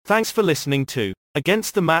Thanks for listening to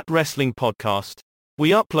Against the Mat Wrestling Podcast. We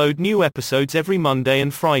upload new episodes every Monday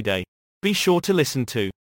and Friday. Be sure to listen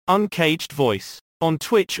to Uncaged Voice on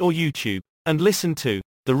Twitch or YouTube, and listen to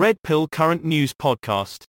the Red Pill Current News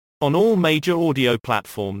Podcast on all major audio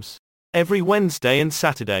platforms every Wednesday and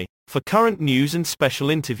Saturday for current news and special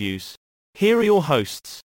interviews. Here are your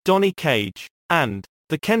hosts, Donnie Cage and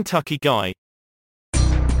the Kentucky Guy.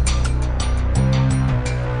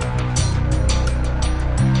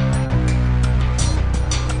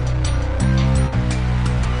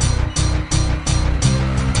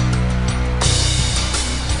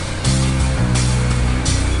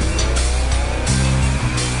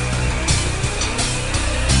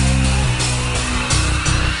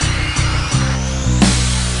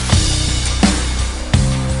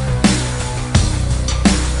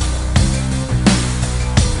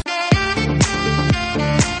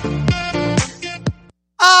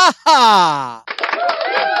 Aha!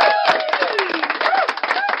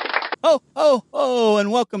 Ho, ho, ho,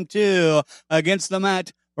 and welcome to Against the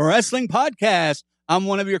Mat Wrestling Podcast. I'm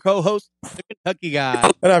one of your co-hosts, the Kentucky Guy.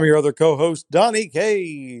 And I'm your other co-host, Donnie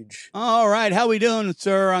Cage. All right, how we doing,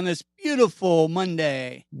 sir, on this beautiful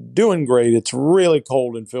Monday? Doing great. It's really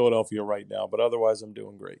cold in Philadelphia right now, but otherwise I'm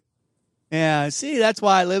doing great. Yeah, see, that's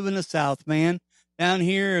why I live in the South, man. Down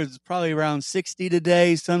here, it's probably around 60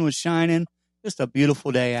 today. Sun was shining. Just a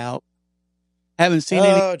beautiful day out. Haven't seen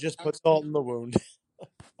any. Just put salt in the wound.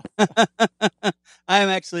 I am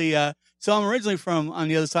actually, so I'm originally from on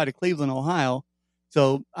the other side of Cleveland, Ohio.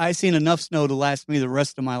 So I've seen enough snow to last me the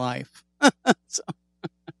rest of my life. So,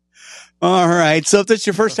 all right. So if this is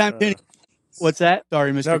your first time tuning, what's that?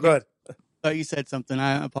 Sorry, Mr. No, go ahead. Thought you said something.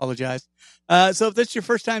 I apologize. So if this is your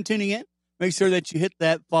first time tuning in, make sure that you hit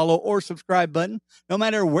that follow or subscribe button, no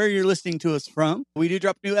matter where you're listening to us from. We do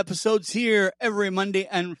drop new episodes here every Monday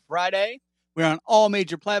and Friday. We're on all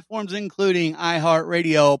major platforms, including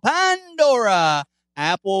iHeartRadio, Pandora,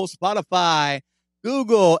 Apple, Spotify,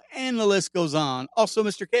 Google, and the list goes on. Also,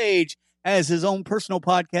 Mr. Cage has his own personal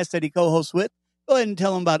podcast that he co-hosts with. Go ahead and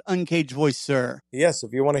tell him about Uncaged Voice, sir. Yes,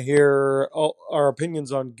 if you want to hear all our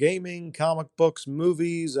opinions on gaming, comic books,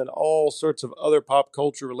 movies, and all sorts of other pop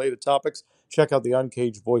culture related topics, check out the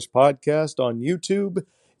Uncaged Voice podcast on YouTube.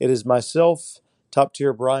 It is myself, Top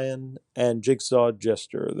Tier Brian, and Jigsaw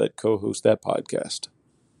Jester that co-host that podcast.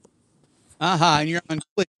 Aha, and you're on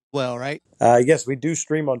Twitch as well, right? Yes, we do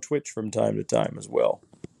stream on Twitch from time to time as well.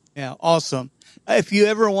 Yeah, awesome. If you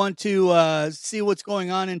ever want to see what's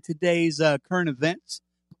going on in today's current events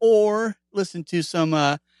or listen to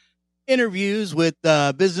some interviews with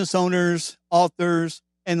business owners, authors,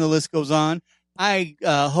 and the list goes on, I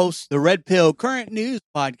host the Red Pill Current News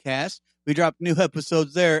Podcast. We drop new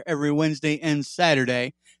episodes there every Wednesday and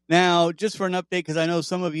Saturday. Now, just for an update, because I know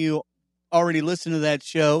some of you already listen to that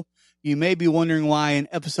show, you may be wondering why an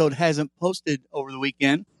episode hasn't posted over the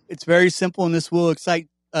weekend. It's very simple, and this will excite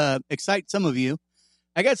some of you.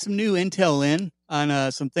 I got some new intel in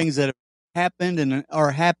on some things that have happened and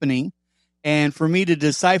are happening. And for me to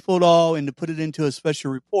decipher it all and to put it into a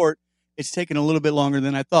special report, it's taken a little bit longer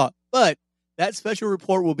than I thought. But that special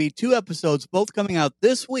report will be 2 episodes, both coming out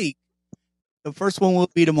this week. The first one will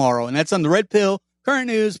be tomorrow, and that's on the Red Pill Current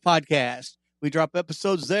News Podcast. We drop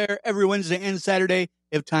episodes there every Wednesday and Saturday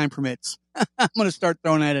if time permits. I'm going to start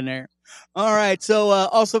throwing that in there. All right. So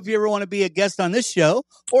also, if you ever want to be a guest on this show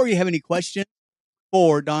or you have any questions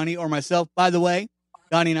for Donnie or myself, by the way,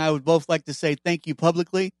 Donnie and I would both like to say thank you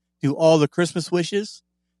publicly to all the Christmas wishes.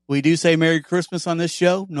 We do say Merry Christmas on this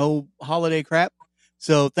show. No holiday crap.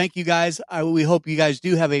 So thank you guys. We hope you guys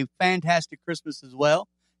do have a fantastic Christmas as well.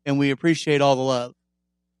 And we appreciate all the love.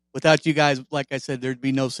 Without you guys, like I said, there'd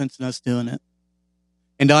be no sense in us doing it.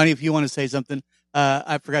 And Donnie, if you want to say something,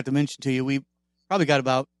 I forgot to mention to you, we probably got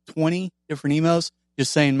about 20 different emails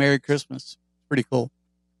just saying Merry Christmas. Pretty cool.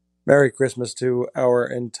 Merry Christmas to our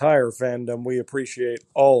entire fandom. We appreciate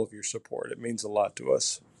all of your support. It means a lot to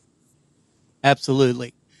us.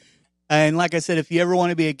 Absolutely. And like I said, if you ever want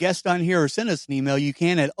to be a guest on here or send us an email, you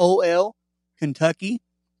can at olkentucky,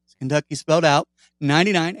 Kentucky spelled out,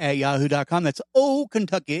 99@yahoo.com. That's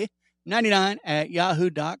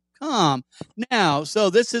Kentucky99@yahoo.com. Now,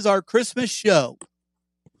 so this is our Christmas show.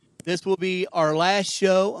 This will be our last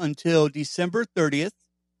show until December 30th,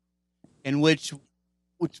 in which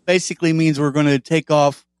basically means we're going to take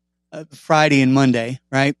off Friday and Monday,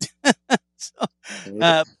 right? So,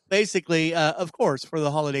 basically, of course, for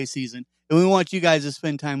the holiday season. And we want you guys to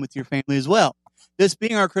spend time with your family as well. This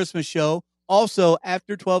being our Christmas show, also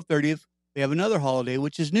after 12/30th, we have another holiday,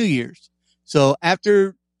 which is New Year's. So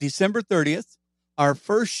after December 30th, our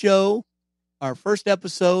first show, our first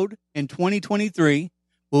episode in 2023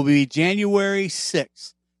 will be January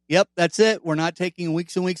 6th. Yep, that's it. We're not taking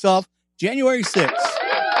weeks and weeks off. January 6th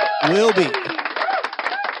will be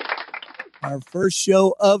our first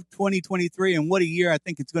show of 2023, and what a year I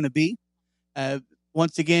think it's going to be.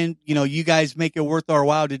 Once again, you guys make it worth our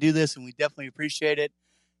while to do this, and we definitely appreciate it.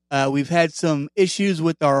 We've had some issues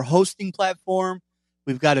with our hosting platform.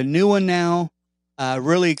 We've got a new one now.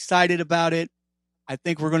 Really excited about it. I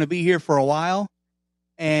think we're going to be here for a while,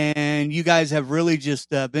 and you guys have really just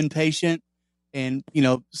been patient. And,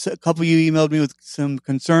 a couple of you emailed me with some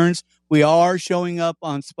concerns. We are showing up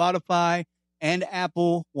on Spotify and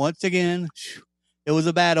Apple once again. It was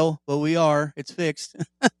a battle, but it's fixed.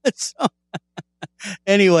 So,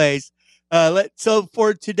 anyways, so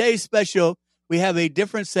for today's special, we have a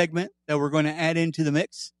different segment that we're going to add into the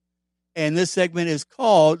mix. And this segment is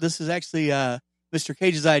this is actually Mr.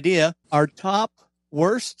 Cage's idea, our top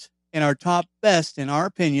worst and our top best, in our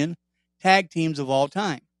opinion, tag teams of all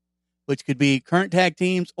time, which could be current tag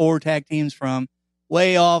teams or tag teams from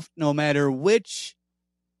way off, no matter which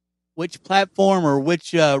platform or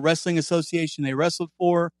which wrestling association they wrestled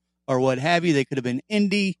for or what have you. They could have been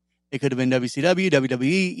indie. They could have been WCW,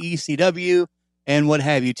 WWE, ECW, and what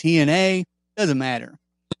have you, TNA. Doesn't matter.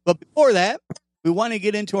 But before that, we want to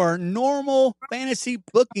get into our normal fantasy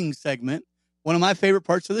booking segment, one of my favorite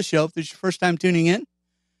parts of the show, if this is your first time tuning in.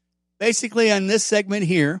 Basically, on this segment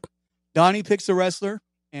here, Donnie picks a wrestler,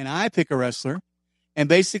 and I pick a wrestler. And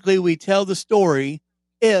basically, we tell the story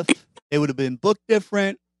if they would have been booked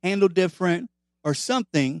different, handled different, or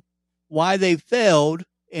something, why they failed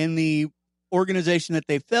in the organization that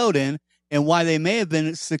they failed in, and why they may have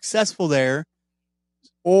been successful there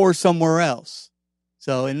or somewhere else.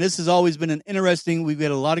 So, and this has always been we've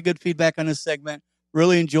got a lot of good feedback on this segment.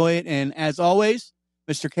 Really enjoy it. And as always,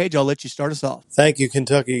 Mr. Cage, I'll let you start us off. Thank you,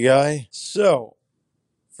 Kentucky Guy. So,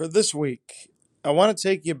 for this week, I want to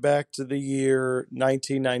take you back to the year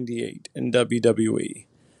 1998 in WWE.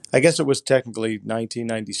 I guess it was technically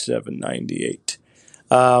 1997-98.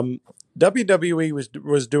 WWE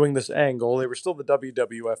was doing this angle. They were still the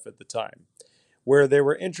WWF at the time, where they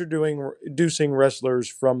were introducing wrestlers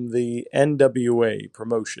from the NWA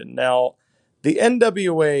promotion. Now, the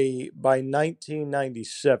NWA by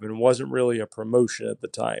 1997 wasn't really a promotion at the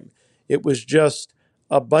time. It was just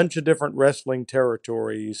a bunch of different wrestling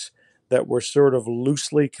territories that were sort of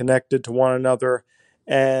loosely connected to one another.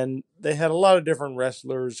 And they had a lot of different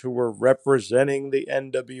wrestlers who were representing the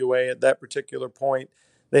NWA at that particular point.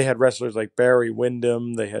 They had wrestlers like Barry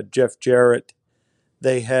Windham. They had Jeff Jarrett.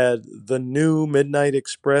 They had the New Midnight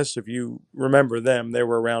Express. If you remember them, they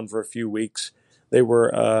were around for a few weeks. They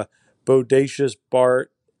were Bodacious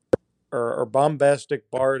Bart, or Bombastic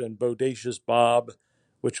Bart and Bodacious Bob,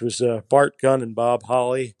 which was Bart Gunn and Bob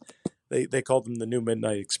Holly. They called them the New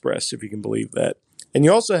Midnight Express, if you can believe that. And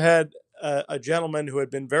you also had a gentleman who had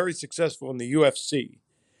been very successful in the UFC,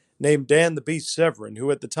 named Dan the Beast Severn,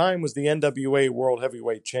 who at the time was the NWA World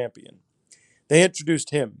Heavyweight Champion. They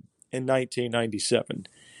introduced him in 1997.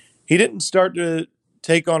 He didn't start to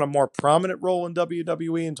take on a more prominent role in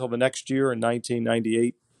WWE until the next year in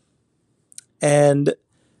 1998. And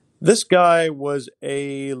this guy was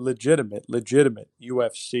a legitimate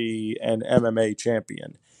UFC and MMA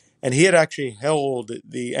champion. And he had actually held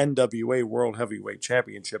the NWA World Heavyweight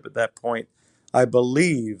Championship at that point, I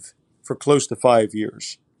believe, for close to 5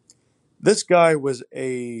 years. This guy was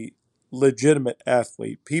a legitimate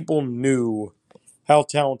athlete. People knew how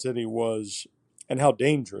talented he was and how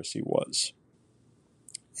dangerous he was.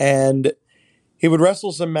 And he would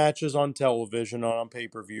wrestle some matches on television, on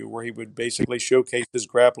pay-per-view, where he would basically showcase his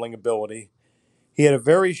grappling ability. He had a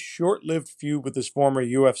very short-lived feud with his former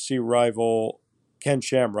UFC rival, Ken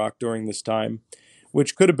Shamrock, during this time,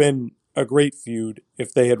 which could have been a great feud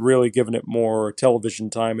if they had really given it more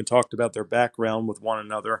television time and talked about their background with one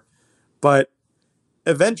another. But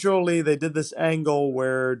eventually they did this angle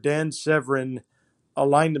where Dan Severn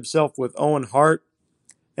aligned himself with Owen Hart.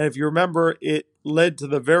 And if you remember, it led to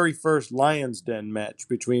the very first Lion's Den match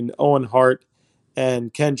between Owen Hart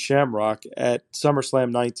and Ken Shamrock at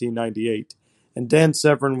SummerSlam 1998. And Dan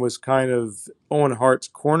Severn was kind of Owen Hart's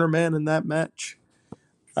corner man in that match.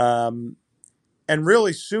 And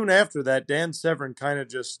really soon after that, Dan Severn kind of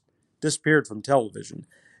just disappeared from television.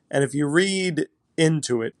 And if you read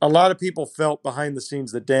into it, a lot of people felt behind the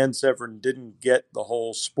scenes that Dan Severn didn't get the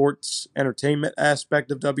whole sports entertainment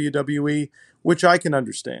aspect of WWE, which I can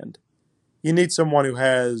understand. You need someone who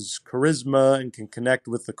has charisma and can connect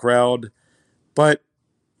with the crowd. But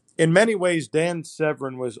in many ways, Dan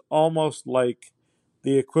Severn was almost like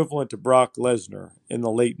the equivalent to Brock Lesnar in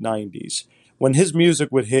the late 90s, when his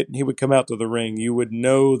music would hit and he would come out to the ring, you would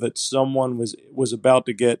know that someone was about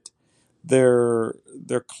to get their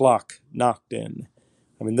clock knocked in.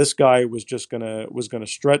 I mean, this guy was gonna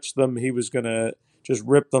stretch them. He was gonna just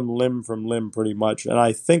rip them limb from limb, pretty much. And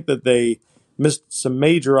I think that they missed some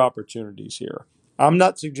major opportunities here. I'm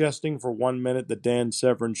not suggesting for 1 minute that Dan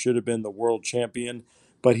Severn should have been the world champion,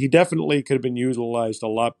 but he definitely could have been utilized a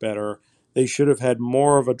lot better. They should have had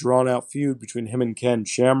more of a drawn-out feud between him and Ken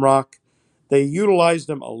Shamrock. They utilized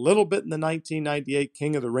him a little bit in the 1998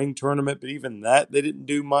 King of the Ring tournament, but even that they didn't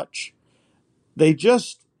do much. They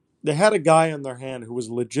had a guy on their hand who was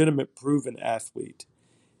a legitimate, proven athlete,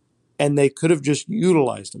 and they could have just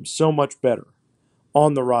utilized him so much better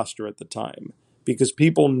on the roster at the time because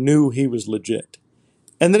people knew he was legit,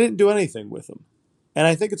 and they didn't do anything with him. And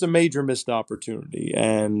I think it's a major missed opportunity,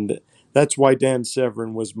 and that's why Dan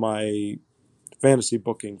Severn was my fantasy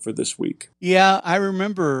booking for this week. Yeah, I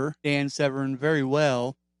remember Dan Severn very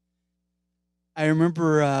well. I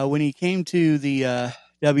remember when he came to the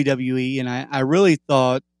WWE, and I really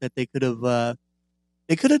thought that they could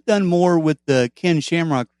have done more with the Ken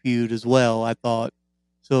Shamrock feud as well. I thought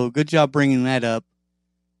so. Good job bringing that up.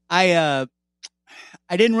 I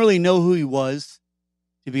didn't really know who he was,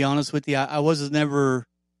 to be honest with you. I was never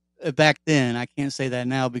back then. I can't say that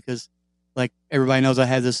now because, like everybody knows, I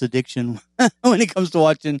have this addiction when it comes to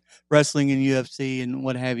watching wrestling and UFC and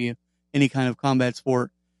what have you, any kind of combat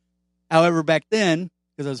sport. However, back then,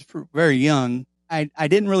 because I was very young, I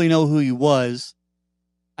didn't really know who he was.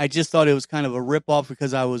 I just thought it was kind of a ripoff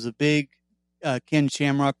because I was a big Ken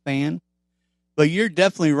Shamrock fan. But you're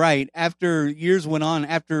definitely right. After years went on,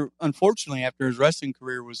 unfortunately, after his wrestling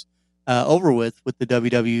career was over with the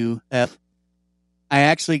WWF, I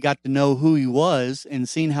actually got to know who he was and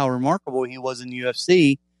seen how remarkable he was in the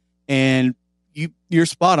UFC. And you're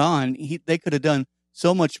spot on. They could have done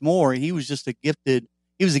so much more. He was a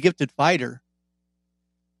gifted fighter.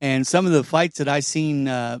 And some of the fights that I seen,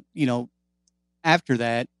 after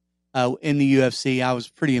that in the UFC, I was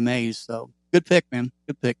pretty amazed. So good pick, man.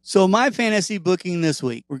 Good pick. So my fantasy booking this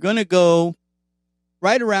week, we're going to go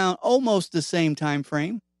right around almost the same time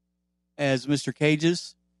frame as Mr.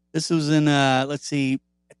 Cage's. This was in, let's see,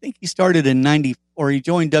 I think he started in 90, or he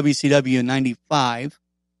joined WCW in 95.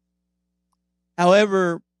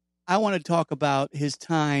 However, I want to talk about his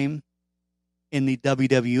time in the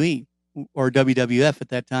WWE or WWF at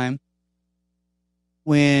that time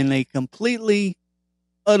when they completely,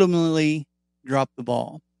 ultimately dropped the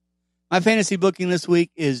ball. My fantasy booking this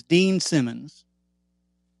week is Dean Simmons,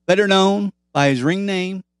 better known by his ring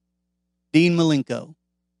name, Dean Malenko.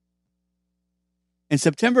 In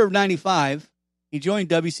September of 95, he joined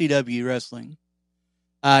WCW Wrestling.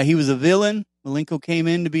 He was a villain. Malenko came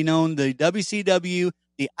in to be known the WCW,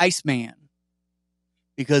 the Iceman,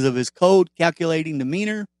 because of his cold, calculating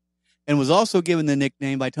demeanor, and was also given the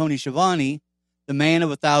nickname by Tony Schiavone, the Man of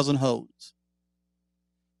 1,000 Holds.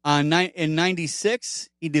 In 96,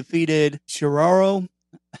 he defeated Cesaro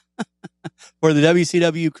for the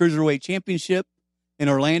WCW Cruiserweight Championship in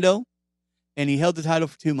Orlando, and he held the title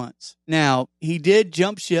for 2 months. Now, he did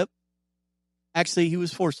jump ship. Actually, he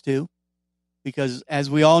was forced to, because as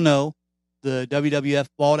we all know, the WWF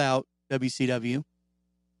bought out WCW.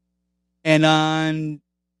 And on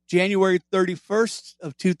January 31st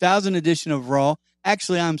of 2000 edition of Raw,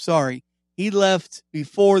 actually, I'm sorry, he left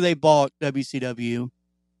before they bought WCW.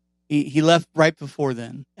 He left right before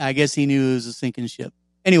then. I guess he knew it was a sinking ship.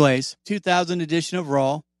 Anyways, 2000 edition of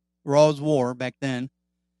Raw's War back then.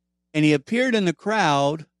 And he appeared in the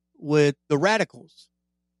crowd with the Radicals,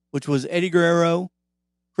 which was Eddie Guerrero,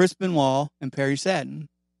 Chris Benoit, and Perry Saturn,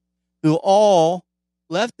 who all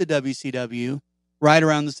left the WCW right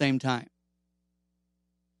around the same time.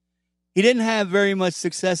 He didn't have very much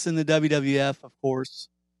success in the WWF, of course.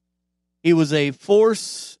 He was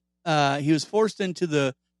forced into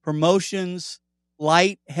the promotion's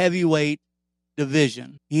light heavyweight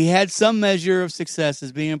division. He had some measure of success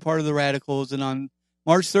as being a part of the Radicals, and on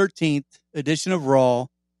March 13th edition of Raw,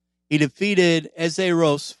 he defeated Eze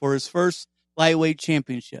Ross for his first lightweight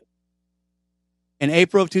championship. In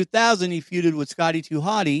April of 2000, he feuded with Scotty 2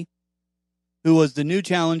 Hotty, who was the new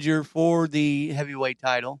challenger for the heavyweight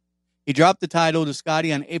title. He dropped the title to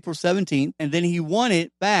Scotty on April 17th, and then he won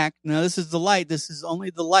it back. Now, this is only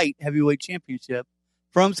the light heavyweight championship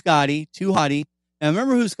from Scotty 2 Hotty. Now,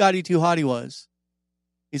 remember who Scotty 2 Hotty was?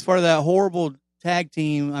 He's part of that horrible tag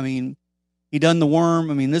team. I mean, he done the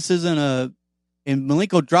worm. I mean, this isn't and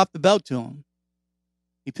Malenko dropped the belt to him.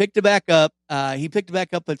 He picked it back up. He picked it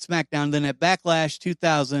back up at SmackDown. Then at Backlash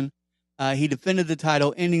 2000, he defended the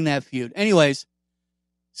title, ending that feud. Anyways,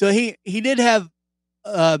 so he did have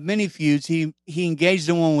many feuds. He engaged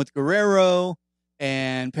in one with Guerrero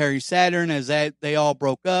and Perry Saturn as they all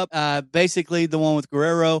broke up. Basically, the one with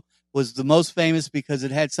Guerrero was the most famous because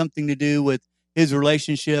it had something to do with his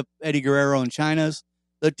relationship, Eddie Guerrero and China's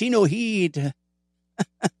Latino Heat.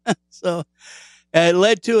 So it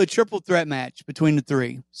led to a triple threat match between the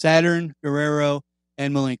three: Saturn, Guerrero,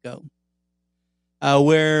 and Malenko,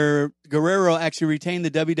 where Guerrero actually retained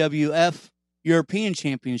the WWF European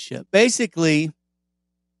Championship. Basically,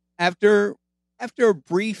 after a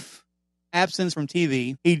brief absence from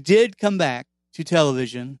TV, he did come back to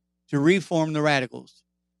television to reform the Radicals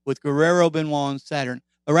with Guerrero, Benoit, and Saturn.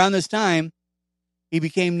 Around this time, he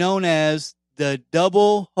became known as the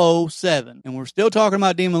Double Ho 7. And we're still talking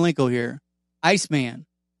about Dean Malenko here. Iceman,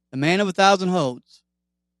 the man of 1,000 hoes.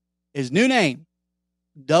 His new name,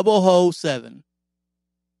 Double Ho 7.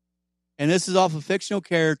 And this is off a fictional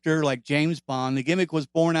character like James Bond. The gimmick was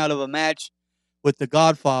born out of a match with the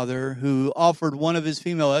Godfather, who offered one of his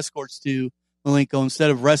female escorts to Malenko instead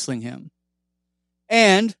of wrestling him.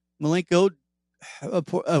 And Malenko,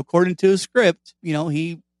 according to his script,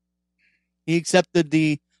 he accepted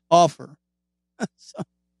the offer.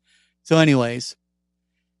 So anyways,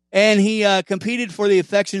 and he competed for the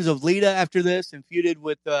affections of Lita after this and feuded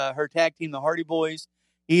with her tag team, the Hardy Boys.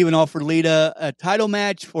 He even offered Lita a title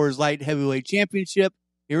match for his light heavyweight championship.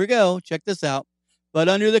 Here we go. Check this out. But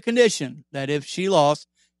under the condition that if she lost,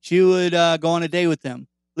 she would go on a date with him.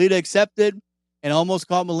 Lita accepted and almost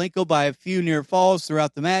caught Malenko by a few near falls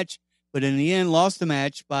throughout the match, but in the end lost the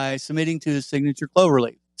match by submitting to his signature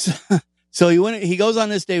cloverleaf. So he goes on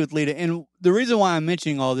this date with Lita. And the reason why I'm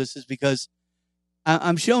mentioning all this is because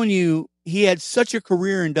I'm showing you he had such a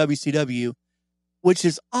career in WCW, which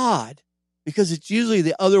is odd because it's usually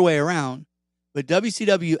the other way around. But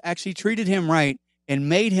WCW actually treated him right and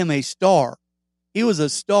made him a star. He was a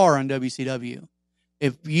star on WCW.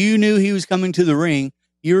 If you knew he was coming to the ring,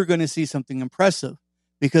 you were going to see something impressive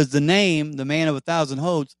because the name, the man of 1,000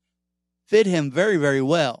 hoes, fit him very, very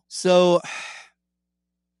well. So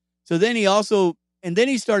then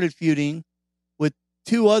he started feuding with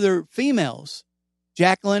two other females,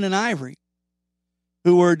 Jacqueline and Ivory,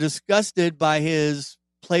 who were disgusted by his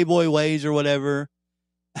playboy ways or whatever.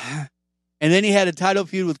 And then he had a title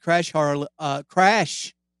feud with Crash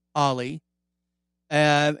Holly.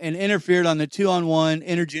 And interfered on the 2-on-1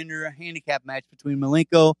 intergender handicap match between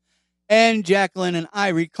Malenko and Jacqueline and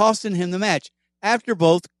Ivory, costing him the match. After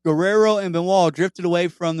both Guerrero and Benoit drifted away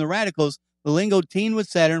from the Radicals, Malenko teamed with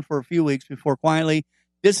Saturn for a few weeks before quietly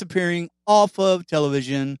disappearing off of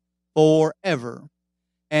television forever.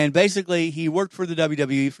 And basically, he worked for the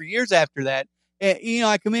WWE for years after that.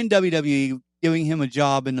 I commend WWE giving him a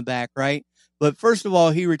job in the back, right? But first of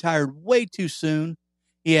all, he retired way too soon.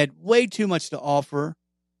 He had way too much to offer,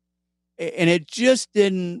 and it just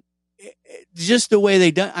didn't, just the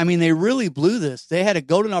way they really blew this. They had a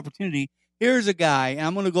golden opportunity. Here's a guy, and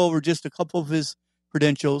I'm going to go over just a couple of his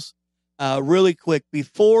credentials really quick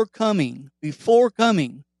before coming to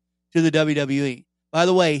the WWE. By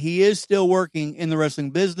the way, he is still working in the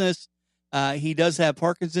wrestling business. He does have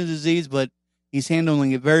Parkinson's disease, but he's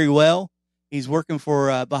handling it very well. He's working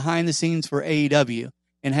for behind the scenes for AEW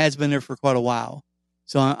and has been there for quite a while.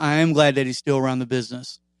 So I am glad that he's still around the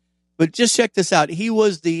business. But just check this out. He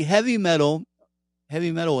was the heavy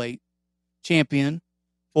middleweight champion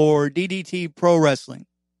for DDT Pro Wrestling.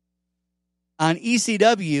 On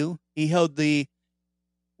ECW, he held the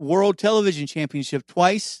World Television Championship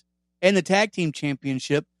twice and the Tag Team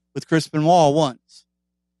Championship with Chris Benoit once.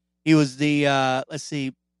 He was the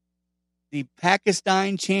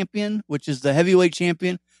Pakistan champion, which is the heavyweight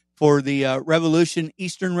champion for the Revolution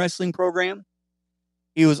Eastern Wrestling program.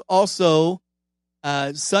 He was also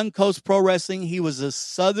Sun Coast Pro Wrestling. He was a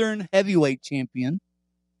Southern Heavyweight Champion.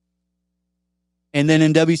 And then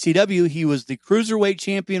in WCW, he was the Cruiserweight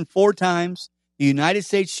Champion 4 times, the United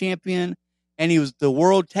States Champion, and he was the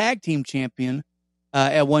World Tag Team Champion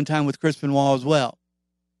at one time with Chris Benoit as well.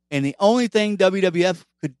 And the only thing WWF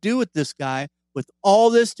could do with this guy, with all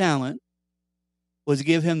this talent, was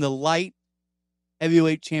give him the Light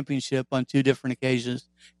Heavyweight Championship on 2 different occasions,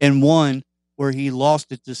 and one where he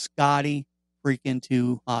lost it to Scotty freaking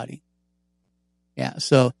too Hottie. Yeah,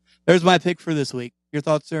 so there's my pick for this week. Your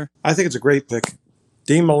thoughts, sir? I think it's a great pick.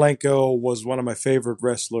 Dean Malenko was one of my favorite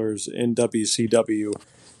wrestlers in WCW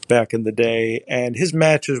back in the day, and his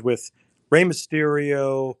matches with Rey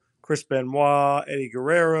Mysterio, Chris Benoit, Eddie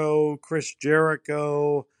Guerrero, Chris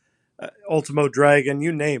Jericho, Ultimo Dragon,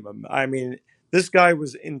 you name him. I mean, this guy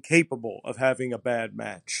was incapable of having a bad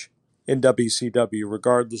match in WCW,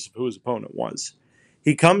 regardless of who his opponent was.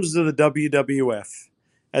 He comes to the WWF,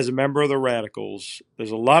 as a member of the Radicals.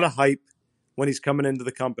 There's a lot of hype when he's coming into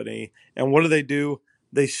the company. And what do?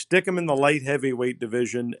 They stick him in the light heavyweight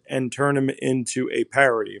division and turn him into a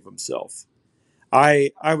parody of himself.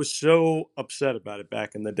 I was so upset about it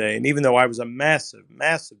back in the day. And even though I was a massive,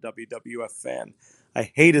 massive WWF fan,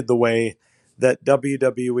 I hated the way that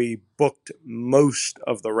WWE booked most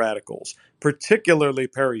of the Radicals, particularly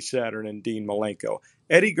Perry Saturn and Dean Malenko.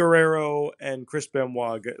 Eddie Guerrero and Chris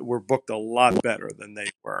Benoit were booked a lot better than they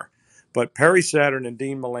were. But Perry Saturn and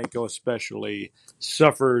Dean Malenko especially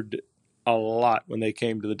suffered a lot when they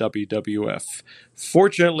came to the WWF.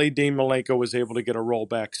 Fortunately, Dean Malenko was able to get a role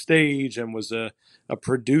backstage and was a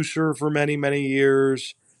producer for many, many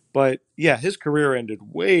years. But yeah, his career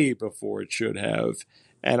ended way before it should have.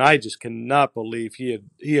 And I just cannot believe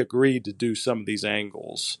he agreed to do some of these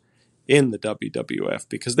angles in the WWF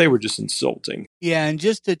because they were just insulting. Yeah, and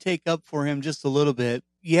just to take up for him just a little bit,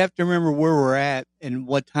 you have to remember where we're at and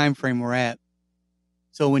what time frame we're at.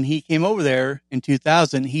 So when he came over there in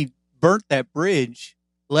 2000, he burnt that bridge,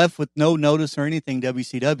 left with no notice or anything,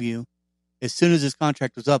 WCW. As soon as his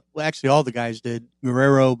contract was up, well, actually all the guys did,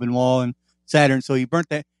 Guerrero, Benoit, and Saturn. So he burnt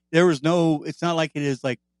that. There was no, it's not like it is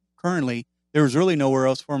like currently, there was really nowhere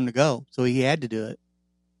else for him to go. So he had to do it.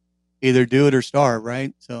 Either do it or starve,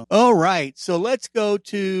 right? So, all right. So let's go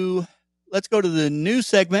to the new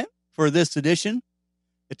segment for this edition.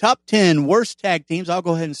 The top 10 worst tag teams. I'll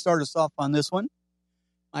go ahead and start us off on this one.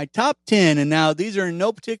 My top 10, and now these are in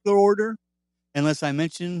no particular order, unless I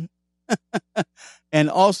mention. And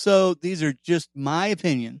also, these are just my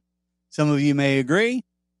opinion. Some of you may agree.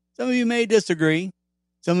 Some of you may disagree.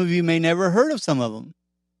 Some of you may never heard of some of them.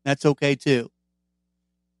 That's okay, too.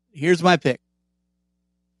 Here's my pick.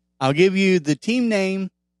 I'll give you the team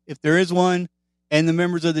name, if there is one, and the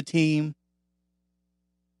members of the team.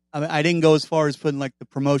 I didn't go as far as putting like the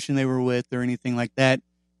promotion they were with or anything like that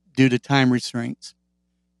due to time restraints.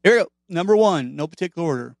 Here we go. Number 1, no particular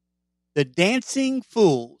order. The Dancing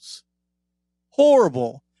Fools.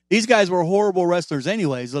 Horrible. These guys were horrible wrestlers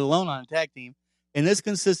anyways, let alone on a tag team. And this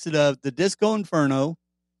consisted of the Disco Inferno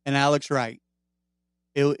and Alex Wright.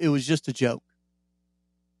 It was just a joke.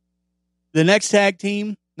 The next tag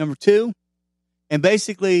team, number 2. And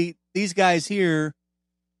basically, these guys here,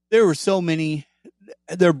 there were so many.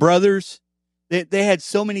 They're brothers. They had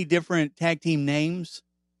so many different tag team names.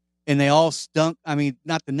 And they all stunk. I mean,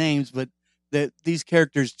 not the names, but these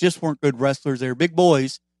characters just weren't good wrestlers. They were big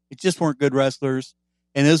boys. It just weren't good wrestlers.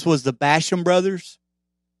 And this was the Basham brothers,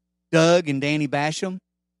 Doug and Danny Basham.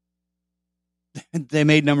 They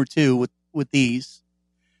made number 2 with these.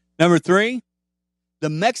 Number 3, the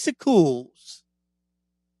Mexicools.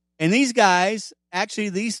 And these guys, actually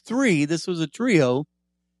these 3, this was a trio.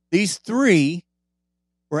 These 3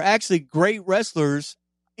 were actually great wrestlers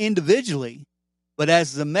individually. But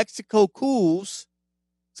as the Mexico Cools,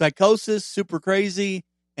 Psychosis, Super Crazy,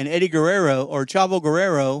 and Eddie Guerrero or Chavo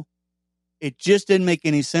Guerrero, it just didn't make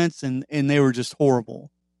any sense, and they were just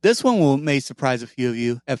horrible. This one may surprise a few of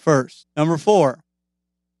you at first. Number 4,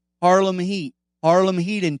 Harlem Heat. Harlem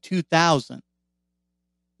Heat in 2000.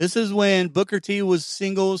 This is when Booker T was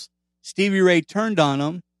singles. Stevie Ray turned on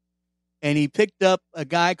him, and he picked up a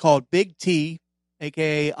guy called Big T,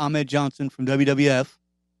 a.k.a. Ahmed Johnson from WWF.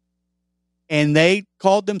 And they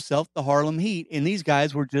called themselves the Harlem Heat. And these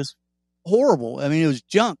guys were just horrible. I mean, it was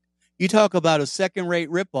junk. You talk about a second-rate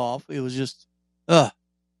ripoff. It was just, ugh.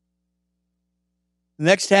 The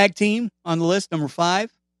next tag team on the list, number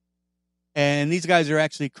 5. And these guys are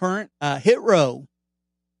actually current. Hit Row.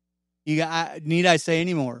 Need I say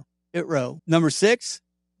any more? Hit Row. Number 6.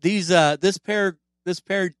 This pair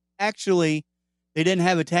actually, they didn't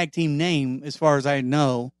have a tag team name as far as I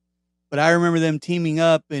know. But I remember them teaming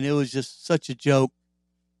up, and it was just such a joke.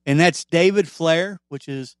 And that's David Flair, which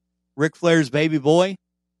is Ric Flair's baby boy,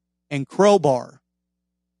 and Crowbar.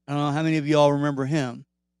 I don't know how many of you all remember him.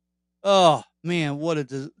 Oh, man, what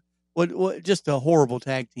just a horrible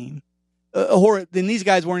tag team. Then these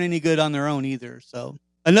guys weren't any good on their own either. So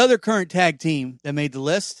another current tag team that made the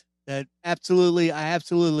list that I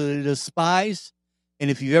absolutely despise. And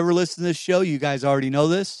if you've ever listened to this show, you guys already know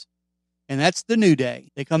this. And that's the New Day.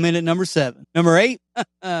 They come in at number 7. Number 8,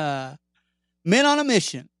 Men on a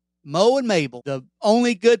Mission. Mo and Mabel. The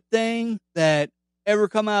only good thing that ever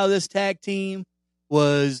come out of this tag team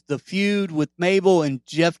was the feud with Mabel and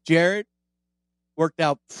Jeff Jarrett. Worked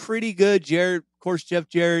out pretty good. Jarrett, of course, Jeff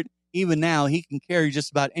Jarrett, even now, he can carry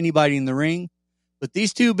just about anybody in the ring. But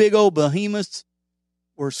these two big old behemoths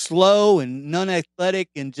were slow and non-athletic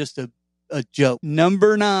and just a joke.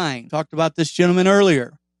 Number 9. Talked about this gentleman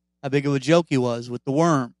earlier. How big of a joke he was with the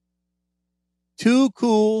worm. Too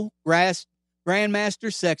Cool Brass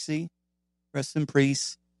Grandmaster Sexy, rest in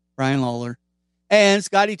peace, Brian Lawler, and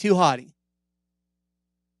Scotty 2 Hottie.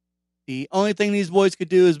 The only thing these boys could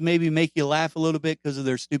do is maybe make you laugh a little bit because of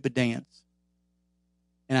their stupid dance.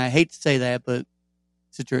 And I hate to say that, but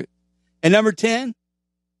it's the truth. And number 10,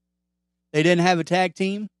 they didn't have a tag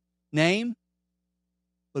team name,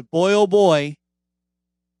 but boy, oh boy,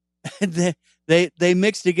 they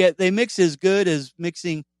mix together. They mix as good as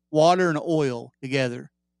mixing water and oil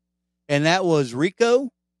together. And that was Rico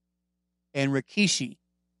and Rikishi.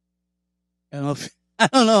 I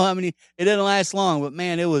don't know how many. It didn't last long, but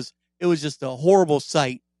man, it was just a horrible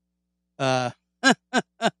sight back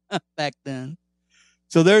then.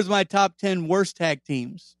 So there's my top 10 worst tag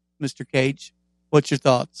teams, Mr. Cage. What's your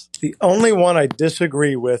thoughts? The only one I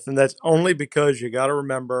disagree with, and that's only because you got to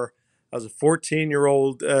remember, I was a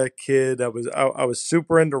 14-year-old kid. I was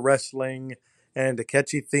super into wrestling, and the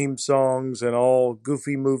catchy theme songs and all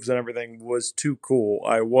goofy moves and everything was too cool.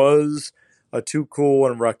 I was a Too Cool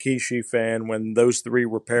and Rikishi fan when those three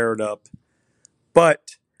were paired up.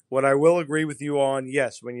 But what I will agree with you on,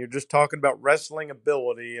 yes, when you're just talking about wrestling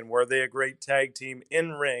ability and were they a great tag team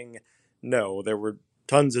in ring, no, there were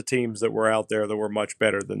tons of teams that were out there that were much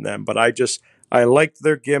better than them. But I liked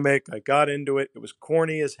their gimmick. I got into it. It was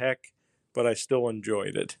corny as heck, but I still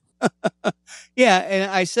enjoyed it. Yeah,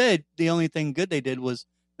 and I said the only thing good they did was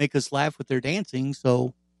make us laugh with their dancing.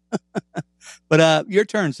 So, but your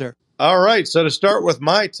turn, sir. All right, so to start with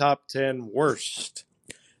my top 10 worst.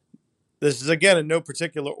 This is, again, in no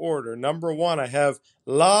particular order. Number 1, I have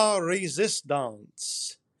La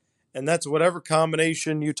Resistance. And that's whatever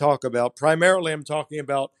combination you talk about. Primarily, I'm talking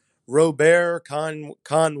about Robert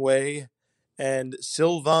Conway and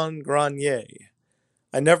Sylvain Grenier.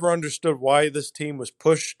 I never understood why this team was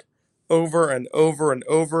pushed over and over and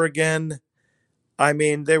over again. I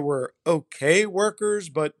mean, they were okay workers,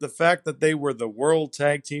 but the fact that they were the World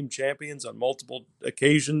Tag Team Champions on multiple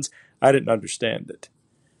occasions, I didn't understand it.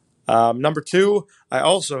 Number 2, I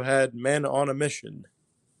also had Men on a Mission.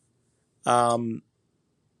 Again,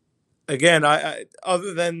 I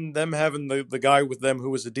other than them having the guy with them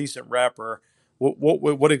who was a decent rapper,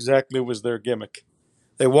 what exactly was their gimmick?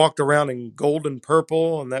 They walked around in gold and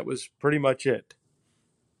purple, and that was pretty much it.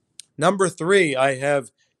 Number 3, I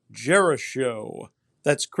have Jericho.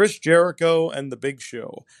 That's Chris Jericho and the Big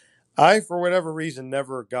Show. I, for whatever reason,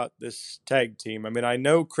 never got this tag team. I mean, I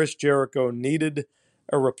know Chris Jericho needed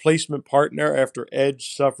a replacement partner after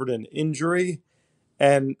Edge suffered an injury.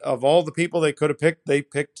 And of all the people they could have picked, they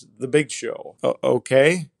picked the Big Show.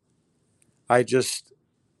 Okay.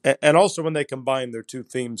 And also when they combined their two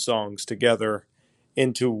theme songs together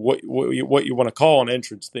into what you want to call an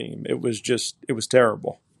entrance theme, it was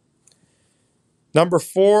terrible. Number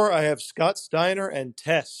 4, I have Scott Steiner and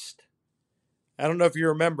Test. I don't know if you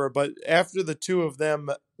remember, but after the two of them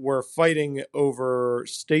were fighting over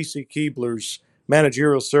Stacy Keibler's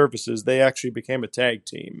managerial services, they actually became a tag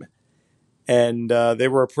team. And they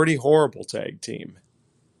were a pretty horrible tag team.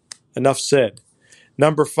 Enough said.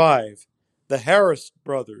 Number 5, the Harris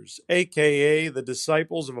Brothers, a.k.a. the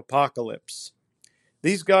Disciples of Apocalypse.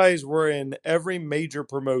 These guys were in every major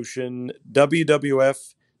promotion,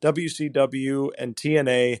 WWF, WCW, and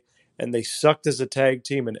TNA, and they sucked as a tag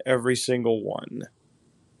team in every single one.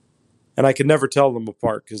 And I could never tell them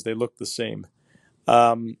apart because they looked the same.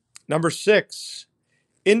 Number 6,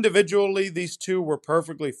 individually, these two were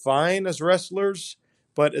perfectly fine as wrestlers,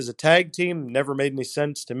 but as a tag team, never made any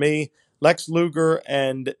sense to me. Lex Luger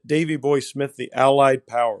and Davey Boy Smith, the Allied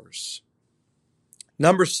Powers.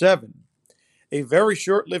 Number 7, a very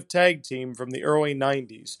short-lived tag team from the early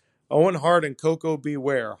 90s, Owen Hart and Koko B.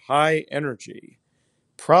 Ware, High Energy.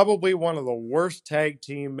 Probably one of the worst tag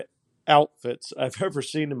team outfits I've ever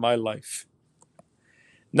seen in my life.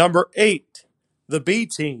 Number 8, the B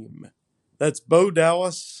Team. That's Bo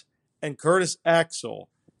Dallas and Curtis Axel.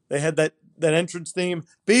 They had that entrance theme,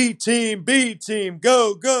 B Team,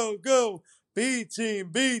 go, go, go. B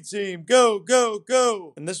Team, go, go,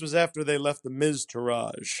 go. And this was after they left the Miz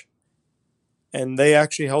Taraj. And they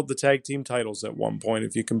actually held the tag team titles at one point,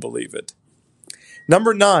 if you can believe it.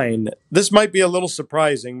 Number 9, this might be a little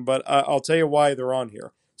surprising, but I'll tell you why they're on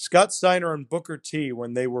here. Scott Steiner and Booker T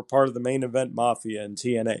when they were part of the Main Event Mafia in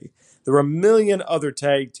TNA. There were a million other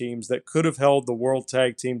tag teams that could have held the World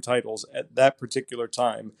Tag Team titles at that particular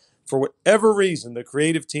time. For whatever reason, the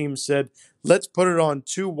creative team said, let's put it on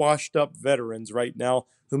 2 washed-up veterans right now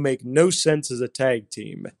who make no sense as a tag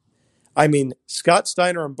team. I mean, Scott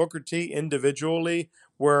Steiner and Booker T individually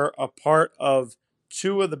were a part of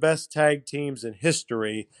 2 of the best tag teams in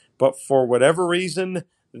history, but for whatever reason,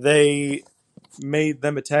 they made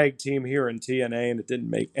them a tag team here in TNA, and it didn't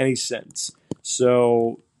make any sense.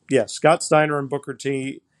 So, yeah, Scott Steiner and Booker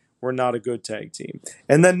T were not a good tag team.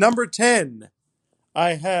 And then number 10,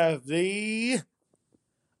 I have the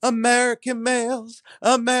American Males,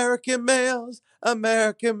 American Males,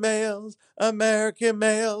 American Males, American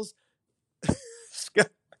Males.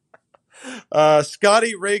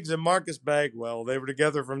 Scotty Riggs and Marcus Bagwell. They were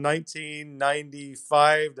together from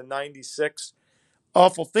 1995 to 96.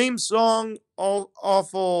 Awful theme song,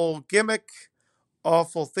 awful gimmick,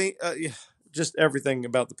 awful theme. Just everything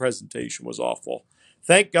about the presentation was awful.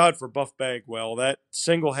 Thank God for Buff Bagwell. That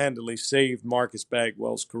single-handedly saved Marcus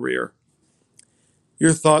Bagwell's career.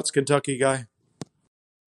 Your thoughts, Kentucky guy?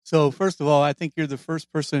 So first of all, I think you're the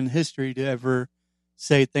first person in history to ever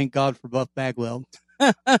say thank God for Buff Bagwell.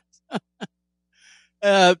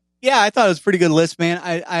 Yeah, I thought it was a pretty good list, man.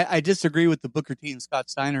 I disagree with the Booker T and Scott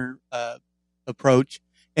Steiner approach,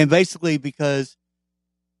 and basically because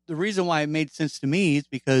the reason why it made sense to me is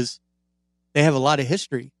because they have a lot of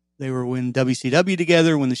history. They were in WCW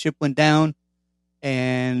together when the ship went down,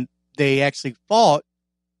 and they actually fought,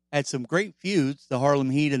 had some great feuds, the Harlem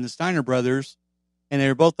Heat and the Steiner brothers, and they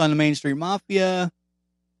were both on the Main Street Mafia.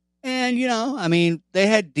 And, you know, I mean,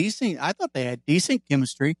 I thought they had decent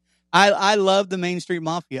chemistry. I love the Main Street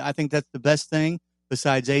Mafia. I think that's the best thing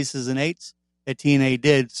besides Aces and Eights that TNA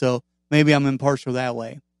did. So maybe I'm impartial that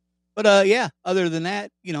way. But, yeah, other than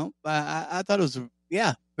that, you know, I thought it was,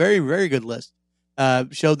 very, very good list.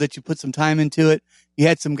 Showed that you put some time into it. You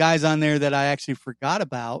had some guys on there that I actually forgot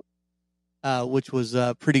about, which was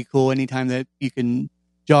pretty cool. Anytime that you can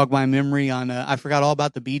jog my memory on, I forgot all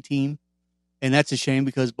about the B team. And that's a shame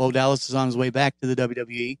because Bo Dallas is on his way back to the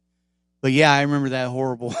WWE. But yeah, I remember that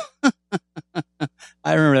horrible.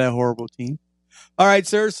 I remember that horrible team. All right,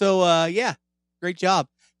 sir. So yeah, great job.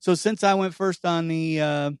 So since I went first on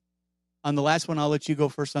the last one, I'll let you go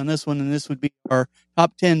first on this one, and this would be our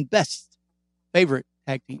top 10 best favorite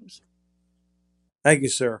tag teams. Thank you,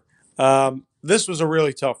 sir. This was a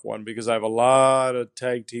really tough one because I have a lot of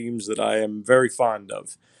tag teams that I am very fond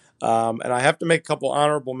of. And I have to make a couple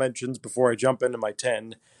honorable mentions before I jump into my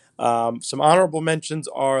 10. Some honorable mentions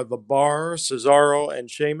are The Bar, Cesaro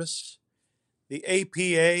and Sheamus. The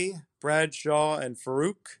APA, Bradshaw and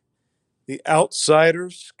Farouk. The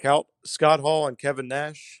Outsiders, Scott Hall and Kevin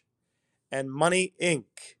Nash. And Money Inc.,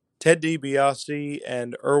 Ted DiBiase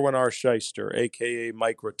and Erwin R. Shyster, a.k.a.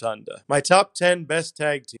 Mike Rotunda. My top 10 best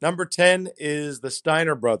tag team. Number 10 is the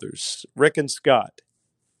Steiner brothers, Rick and Scott.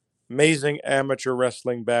 Amazing amateur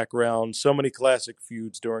wrestling background. So many classic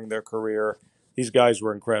feuds during their career. These guys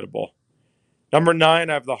were incredible. Number 9,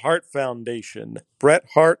 I have the Hart Foundation. Bret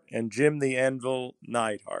Hart and Jim the Anvil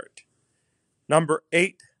Neidhart. Number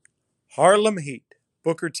 8, Harlem Heat.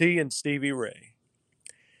 Booker T and Stevie Ray.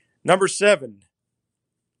 Number 7,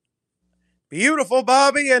 Beautiful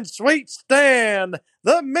Bobby and Sweet Stan,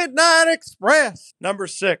 the Midnight Express. Number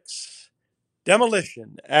 6,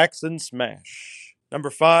 Demolition, Axe and Smash.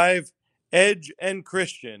 Number 5, Edge and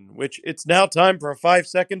Christian, which it's now time for a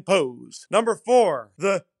 5-second pose. Number 4,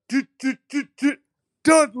 the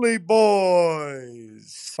Dudley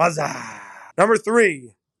Boys. Huzzah! Number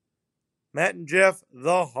 3, Matt and Jeff,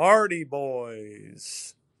 the Hardy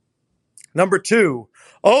Boys. Number 2,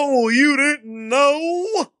 oh, you didn't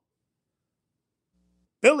know?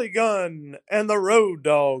 Billy Gunn and the Road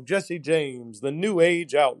Dogg, Jesse James, the New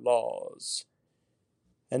Age Outlaws.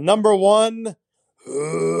 And number 1,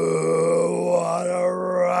 what a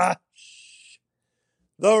rush!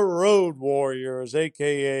 The Road Warriors,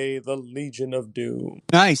 a.k.a. the Legion of Doom.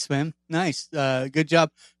 Nice, man. Nice. Good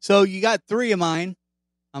job. So you got 3 of mine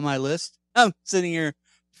on my list. I'm sitting here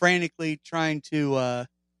frantically trying to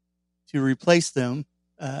replace them.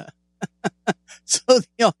 So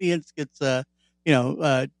the audience gets, so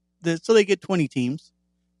they get 20 teams.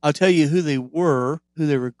 I'll tell you who they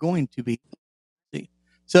were going to be.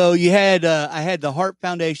 So you had, I had the Hart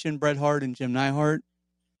Foundation, Bret Hart and Jim Neidhart.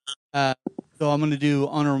 So I'm going to do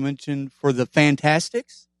honorable mention for the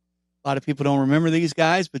Fantastics. A lot of people don't remember these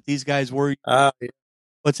guys, but these guys were.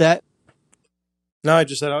 What's that? No, I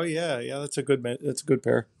just said, oh yeah, that's a good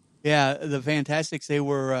pair. Yeah, the Fantastics. They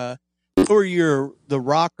were the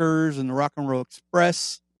Rockers and the Rock and Roll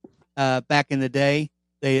Express back in the day.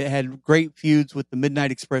 They had great feuds with the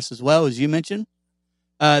Midnight Express as well, as you mentioned.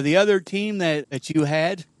 The other team that you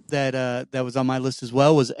had that was on my list as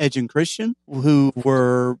well was Edge and Christian, who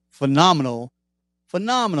were phenomenal.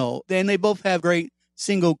 And they both have great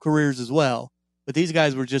single careers as well. But these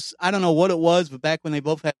guys were just, I don't know what it was, but back when they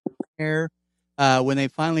both had hair, when they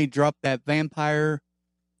finally dropped that vampire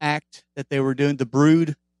act that they were doing, the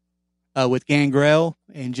Brood, with Gangrel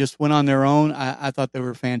and just went on their own. I thought they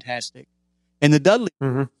were fantastic. And the Dudley,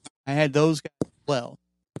 Mm-hmm. I had those guys as well.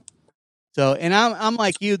 So, and I'm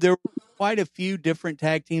like you. There were quite a few different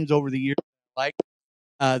tag teams over the years, like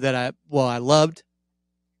that I loved.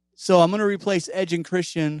 So I'm going to replace Edge and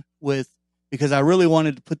Christian with, because I really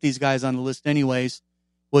wanted to put these guys on the list anyways,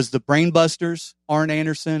 was the Brainbusters, Arn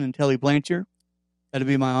Anderson and Tully Blanchard. That'd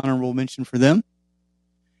be my honorable mention for them.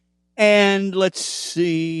 And let's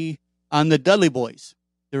see, on the Dudley Boys,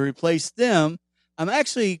 to replace them, I'm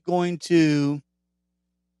actually going to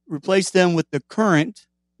replace them with the current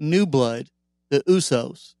new blood, the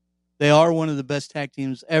Usos. They are one of the best tag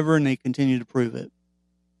teams ever, and they continue to prove it.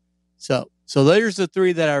 So there's the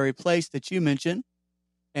three that I replaced that you mentioned,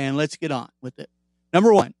 and let's get on with it.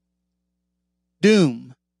 Number 1,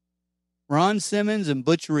 Doom, Ron Simmons and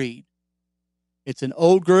Butch Reed. It's an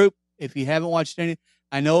old group. If you haven't watched any,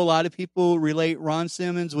 I know a lot of people relate Ron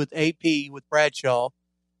Simmons with AP, with Bradshaw,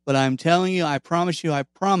 but I'm telling you, I promise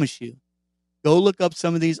you, go look up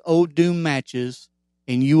some of these old Doom matches,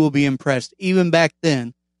 and you will be impressed. Even back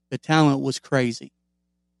then, the talent was crazy.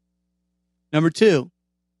 Number 2,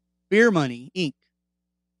 Beer Money, Inc.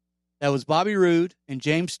 That was Bobby Roode and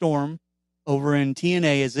James Storm over in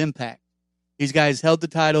TNA as Impact. These guys held the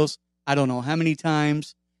titles, I don't know how many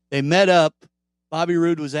times. They met up. Bobby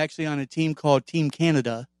Roode was actually on a team called Team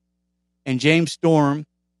Canada, and James Storm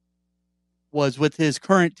was with his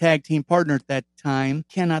current tag team partner at that time.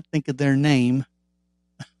 Cannot think of their name.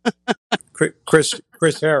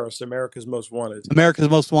 Chris Harris, America's Most Wanted. America's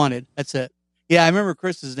Most Wanted. That's it. Yeah, I remember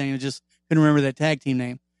Chris's name. I just couldn't remember that tag team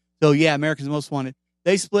name. So, yeah, America's Most Wanted.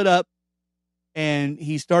 They split up, and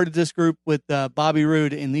he started this group with Bobby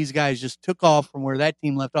Roode, and these guys just took off from where that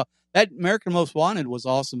team left off. That American Most Wanted was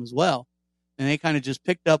awesome as well, and they kind of just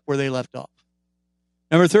picked up where they left off.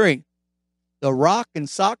 Number 3, the Rock and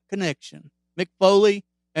Sock Connection, Mick Foley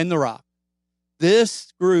and The Rock.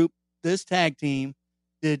 This group, this tag team,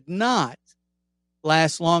 did not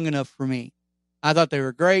last long enough for me. I thought they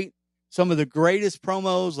were great. Some of the greatest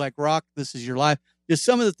promos, like Rock, This Is Your Life, just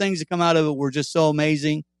some of the things that come out of it were just so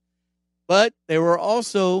amazing. But they were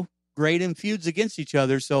also great in feuds against each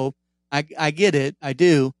other, so I get it. I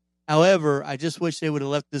do. However, I just wish they would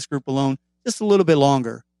have left this group alone just a little bit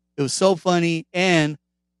longer. It was so funny, and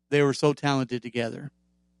they were so talented together.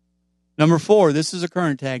 Number 4, this is a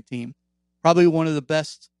current tag team. Probably one of the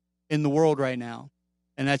best in the world right now,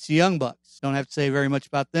 and that's the Young Bucks. Don't have to say very much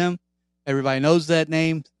about them. Everybody knows that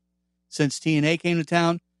name since TNA came to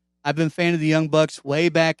town. I've been a fan of the Young Bucks way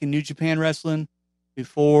back in New Japan Wrestling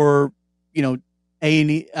before,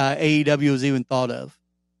 AEW was even thought of.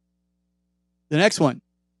 The next one,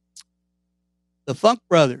 the Funk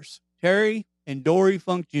Brothers, Terry and Dory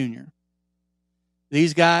Funk Jr.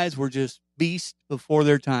 These guys were just beasts before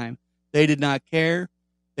their time. They did not care.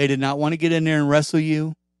 They did not want to get in there and wrestle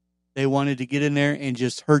you. They wanted to get in there and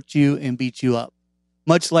just hurt you and beat you up,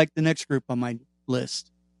 much like the next group on my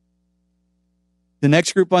list. The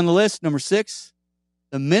next group on the list, number 6,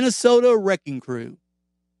 the Minnesota Wrecking Crew.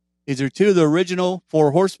 These are two of the original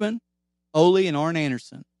Four Horsemen, Ole and Arn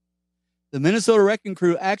Anderson. The Minnesota Wrecking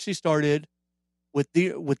Crew actually started with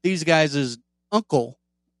these guys' uncle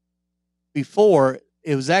before.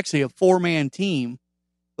 It was actually a 4-man team,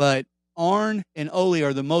 but Arn and Ole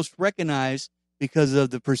are the most recognized because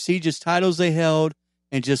of the prestigious titles they held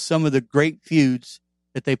and just some of the great feuds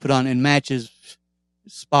that they put on in matches.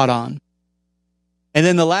 Spot on. And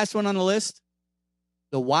then the last one on the list,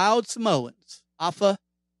 the Wild Samoans, Afa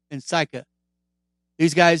and Sika.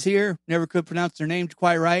 These guys here, never could pronounce their names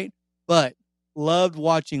quite right, but loved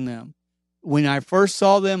watching them. When I first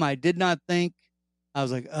saw them, I did not think, I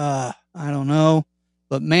was like, I don't know.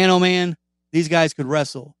 But man, oh man, these guys could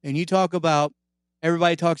wrestle. And you talk about,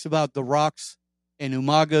 everybody talks about the Rock's and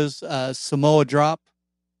Umaga's Samoa drop,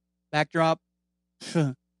 backdrop.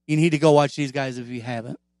 You need to go watch these guys if you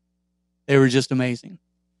haven't. They were just amazing.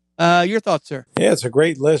 Your thoughts, sir? Yeah, it's a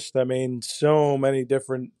great list. I mean, so many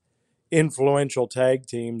different influential tag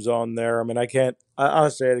teams on there. I mean, I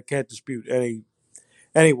honestly can't dispute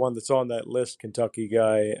anyone that's on that list, Kentucky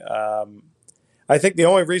guy. I think the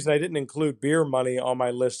only reason I didn't include Beer Money on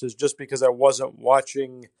my list is just because I wasn't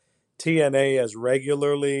watching TNA as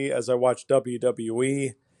regularly as I watched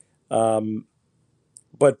WWE.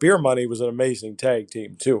 But Beer Money was an amazing tag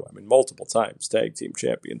team too. I mean, multiple times tag team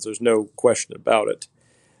champions. There's no question about it.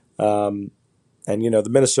 And the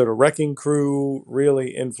Minnesota Wrecking Crew,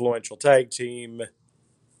 really influential tag team.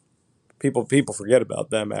 People forget about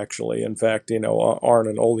them, actually. In fact, Arn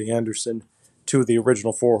and Ole Anderson, two of the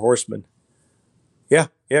original Four Horsemen. Yeah,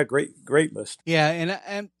 great list. Yeah,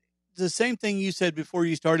 and the same thing you said before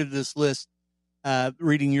you started this list,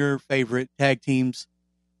 reading your favorite tag teams.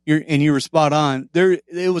 You were spot on.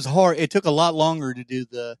 It was hard. It took a lot longer to do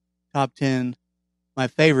the top 10, my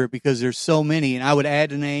favorite, because there's so many, and I would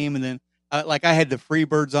add a name, and then like I had the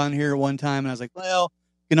Freebirds on here at one time, and I was like, well,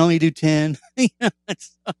 can only do 10.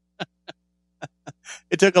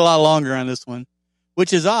 It took a lot longer on this one,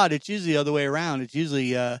 which is odd. It's usually the other way around. It's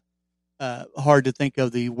usually hard to think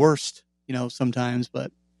of the worst, sometimes.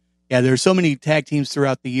 But yeah, there's so many tag teams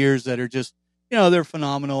throughout the years that are just, they're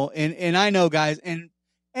phenomenal. And I know, guys, and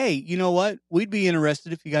hey, you know what? We'd be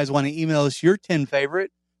interested if you guys want to email us your 10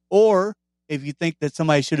 favorite, or if you think that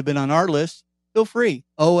somebody should have been on our list, feel free.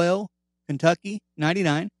 OL Kentucky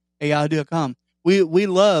 99 at yahoo.com. We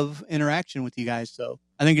love interaction with you guys, so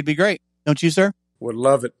I think it'd be great. Don't you, sir? Would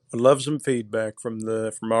love it. Would love some feedback from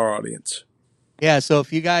our audience. Yeah, so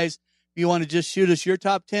if you want to just shoot us your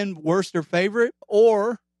top 10 worst or favorite,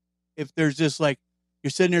 or if there's just like,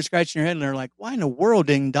 you're sitting there scratching your head and they're like, why in the world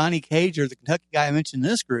didn't Donnie Cage or the Kentucky guy mention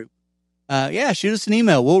this group? Yeah, shoot us an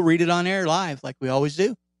email. We'll read it on air live like we always do.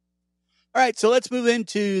 All right, so let's move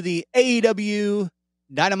into the AEW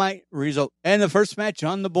Dynamite result. And the first match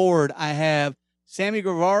on the board, I have Sammy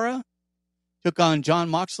Guevara took on Jon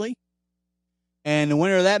Moxley. And the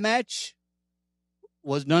winner of that match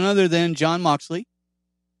was none other than Jon Moxley.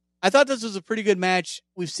 I thought this was a pretty good match.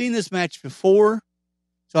 We've seen this match before,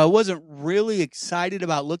 so I wasn't really excited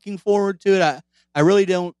about looking forward to it. I really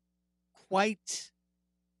don't quite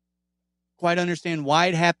understand why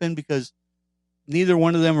it happened, because neither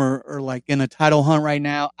one of them are like in a title hunt right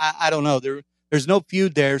now. I don't know. There's no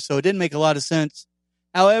feud there, so it didn't make a lot of sense.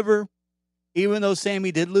 However, even though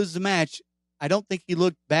Sammy did lose the match, I don't think he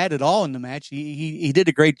looked bad at all in the match. He did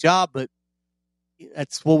a great job, but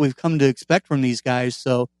that's what we've come to expect from these guys.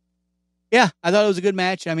 So, yeah, I thought it was a good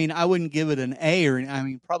match. I mean, I wouldn't give it an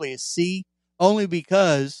A, probably a C, only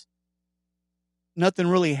because nothing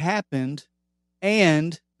really happened,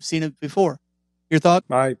 and I've seen it before. Your thought?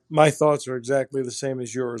 My thoughts are exactly the same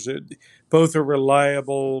as yours. Both are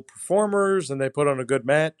reliable performers, and they put on a good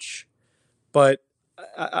match. But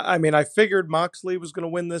I mean, I figured Moxley was going to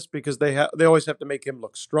win this because they always have to make him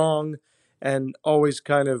look strong and always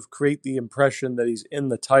kind of create the impression that he's in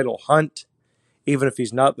the title hunt, even if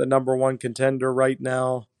he's not the number one contender right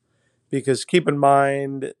now. Because keep in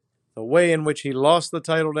mind, the way in which he lost the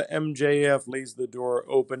title to MJF leaves the door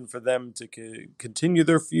open for them to continue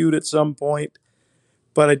their feud at some point.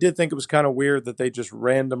 But I did think it was kind of weird that they just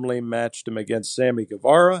randomly matched him against Sammy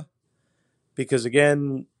Guevara. Because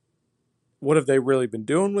again, what have they really been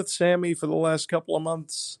doing with Sammy for the last couple of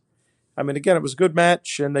months? I mean, again, it was a good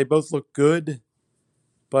match, and they both look good.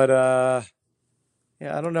 But,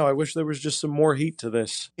 yeah, I don't know. I wish there was just some more heat to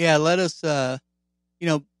this. Yeah, let us,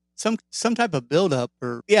 some type of build-up.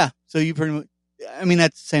 Yeah, so you pretty much, I mean,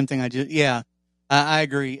 that's the same thing I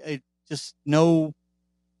agree. There's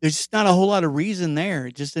just not a whole lot of reason there.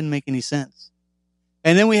 It just didn't make any sense.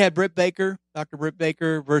 And then we had Britt Baker, Dr. Britt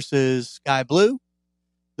Baker versus Sky Blue.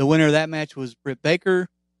 The winner of that match was Britt Baker.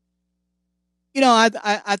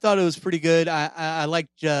 I thought it was pretty good. I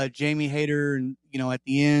liked Jamie Hayter, and at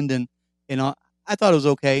the end, and I thought it was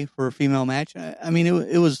okay for a female match. I mean,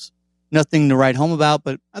 it was nothing to write home about,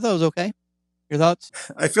 but I thought it was okay. Your thoughts?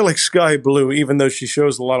 I feel like Sky Blue, even though she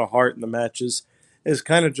shows a lot of heart in the matches, is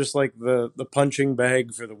kind of just like the punching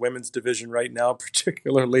bag for the women's division right now,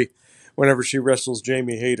 particularly whenever she wrestles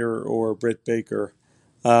Jamie Hayter or Britt Baker.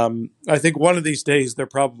 I think one of these days they're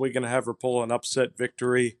probably going to have her pull an upset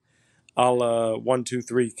victory, a la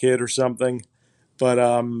 1-2-3 Kid or something. But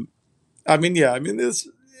this,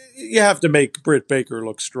 you have to make Britt Baker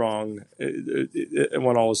look strong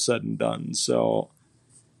when all is said and done. So,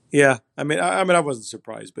 yeah, I wasn't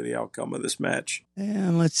surprised by the outcome of this match.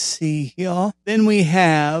 And let's see, y'all. Then we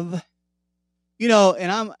have,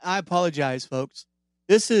 and I apologize, folks.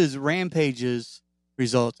 This is Rampage's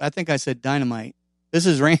results. I think I said Dynamite. This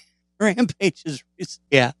is Rampage's.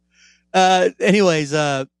 Yeah. Anyways,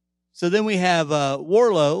 so then we have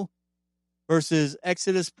Warlow versus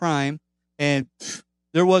Exodus Prime, and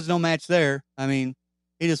there was no match there. I mean,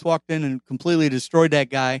 he just walked in and completely destroyed that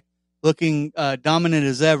guy, looking dominant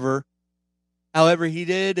as ever. However, he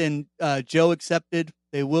did, and Joe accepted.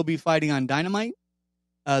 They will be fighting on Dynamite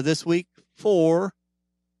this week for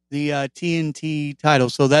the TNT title.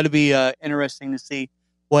 So that'll be interesting to see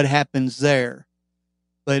what happens there.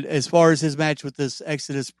 But as far as his match with this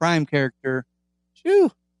Exodus Prime character,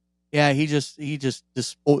 yeah, he destroyed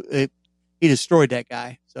that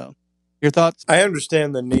guy. So, your thoughts? I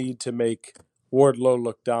understand the need to make Wardlow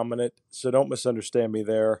look dominant, so don't misunderstand me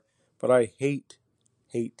there. But I hate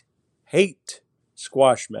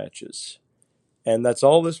squash matches. And that's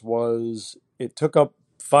all this was. It took up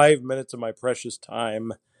 5 minutes of my precious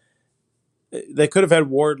time. They could have had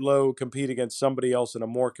Wardlow compete against somebody else in a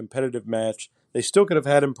more competitive match. They still could have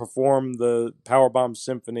had him perform the Powerbomb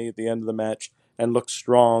Symphony at the end of the match and look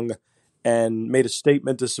strong and made a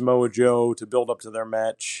statement to Samoa Joe to build up to their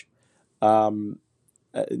match,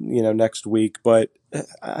 next week. But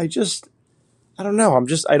I don't know.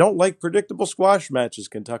 I don't like predictable squash matches,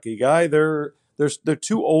 Kentucky guy. They're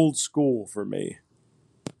too old school for me.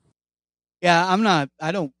 Yeah,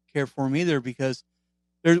 I don't care for them either because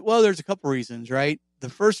there's a couple reasons, right? The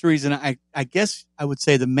first reason, I guess I would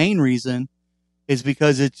say the main reason is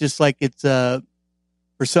because it's just like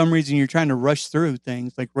for some reason you're trying to rush through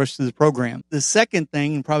things, like rush through the program. The second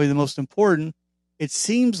thing, and probably the most important, it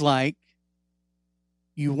seems like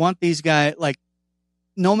you want these guys, like,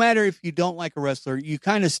 no matter if you don't like a wrestler, you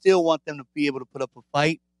kind of still want them to be able to put up a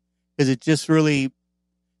fight because it just really,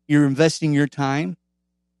 you're investing your time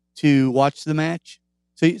to watch the match.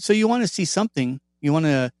 So you want to see something. You want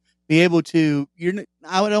to be able to,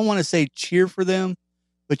 I don't want to say cheer for them,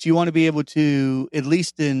 but you want to be able to at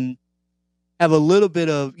least have a little bit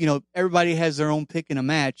of, everybody has their own pick in a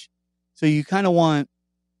match. So you kind of want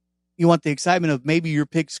the excitement of maybe your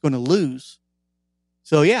pick's going to lose.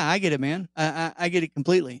 So yeah, I get it, man. I get it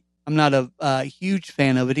completely. I'm not a huge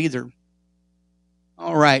fan of it either.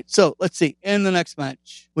 All right. So let's see. In the next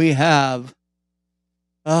match, we have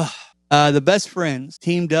the Best Friends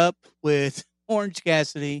teamed up with Orange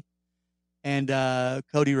Cassidy and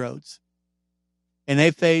Cody Rhodes. And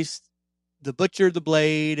they faced the Butcher, the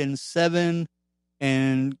Blade, and Seven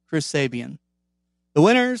and Chris Sabian. The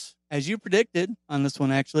winners, as you predicted on this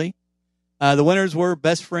one, actually, the winners were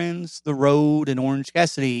Best Friends, The Road, and Orange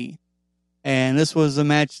Cassidy. And this was a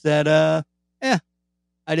match that,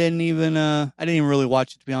 I didn't even really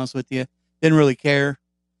watch it, to be honest with you. Didn't really care.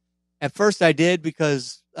 At first I did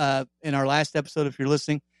because, in our last episode, if you're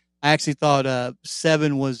listening, I actually thought,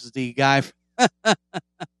 Seven was the guy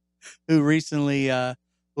who recently,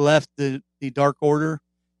 left the Dark Order.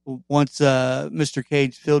 Once, Mr.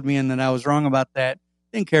 Cage filled me in that I was wrong about that.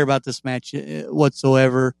 Didn't care about this match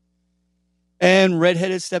whatsoever. And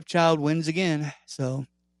redheaded stepchild wins again. So,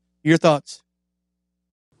 your thoughts?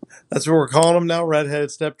 That's what we're calling him now,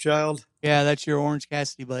 redheaded stepchild. Yeah, that's your Orange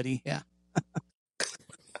Cassidy buddy. Yeah.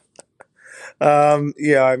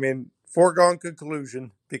 Yeah, I mean, foregone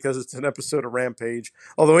conclusion because it's an episode of Rampage.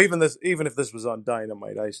 Although even if this was on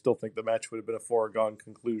Dynamite, I still think the match would have been a foregone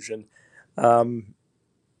conclusion.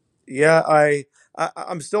 Yeah,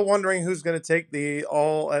 I'm still wondering who's going to take the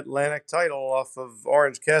All Atlantic title off of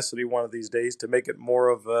Orange Cassidy one of these days to make it more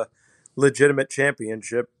of a legitimate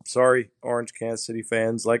championship. Sorry, Orange Cassidy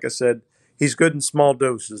fans. Like I said, he's good in small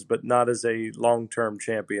doses, but not as a long-term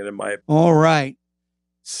champion in my opinion. All right.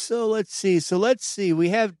 So let's see. We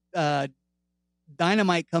have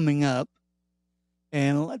Dynamite coming up.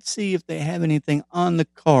 And let's see if they have anything on the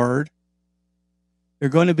card. They're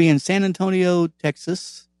going to be in San Antonio,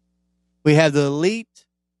 Texas. We have the Elite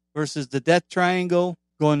versus the Death Triangle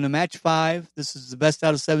going to match 5. This is the best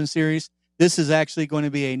out of 7 series. This is actually going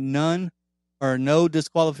to be a no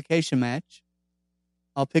disqualification match.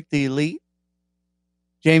 I'll pick the Elite.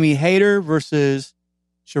 Jamie Hayter versus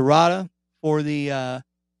Shirata for the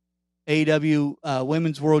AEW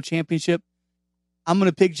Women's World Championship. I'm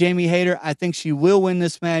going to pick Jamie Hayter. I think she will win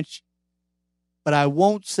this match, but I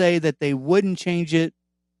won't say that they wouldn't change it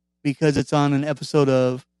because it's on an episode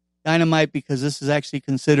of Dynamite, because this is actually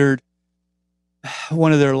considered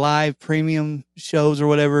one of their live premium shows or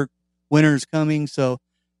whatever. Winter's coming, so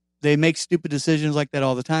they make stupid decisions like that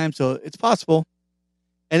all the time, so it's possible.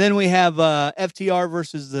 And then we have FTR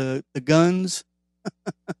versus the Guns.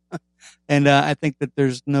 And I think that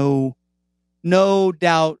there's no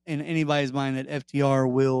doubt in anybody's mind that FTR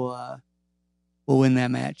will win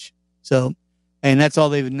that match. So, and that's all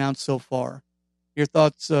they've announced so far. Your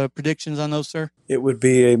thoughts, predictions on those, sir? It would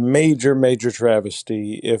be a major, major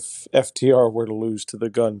travesty if FTR were to lose to the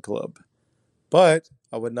Gun Club. But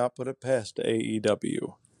I would not put it past AEW.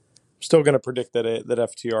 I'm still going to predict that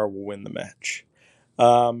FTR will win the match.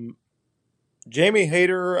 Jamie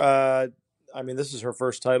Hayter, this is her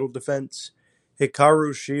first title defense.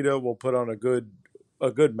 Hikaru Shida will put on a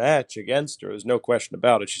good match against her. There's no question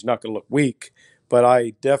about it. She's not going to look weak, but I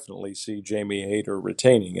definitely see Jamie Hayter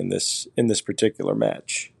retaining in this particular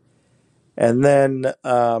match. And then,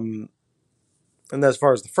 as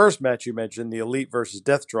far as the first match you mentioned, the Elite versus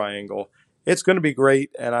Death Triangle, it's going to be great,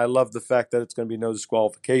 and I love the fact that it's going to be no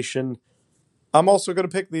disqualification. I'm also going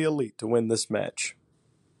to pick the Elite to win this match.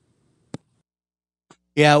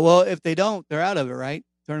 Yeah, well, if they don't, they're out of it, right?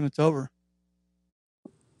 Tournament's over.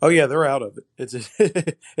 Oh yeah, they're out of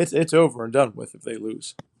it. It's over and done with if they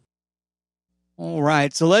lose. All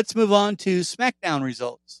right, so let's move on to SmackDown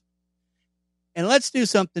results. And let's do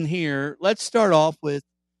something here. Let's start off with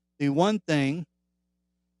the one thing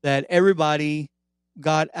that everybody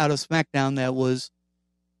got out of SmackDown that was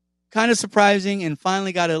kind of surprising and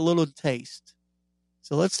finally got a little taste.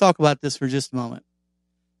 So let's talk about this for just a moment.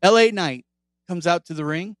 LA Knight comes out to the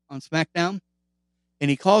ring on SmackDown and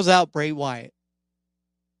he calls out Bray Wyatt.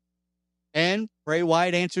 And Bray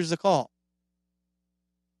Wyatt answers the call.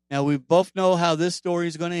 Now, we both know how this story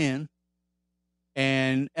is going to end.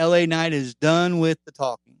 And LA Knight is done with the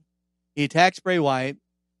talking. He attacks Bray Wyatt,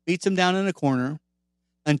 beats him down in a corner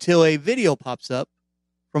until a video pops up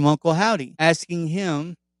from Uncle Howdy asking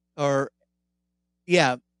him, aired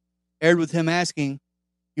with him asking,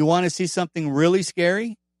 "You want to see something really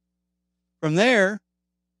scary?" From there,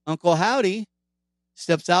 Uncle Howdy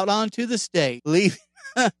steps out onto the stage,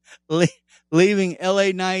 leaving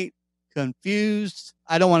LA Knight confused.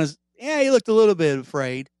 He looked a little bit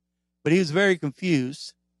afraid, but he was very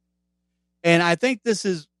confused. And I think this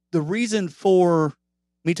is the reason for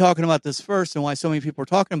me talking about this first and why so many people are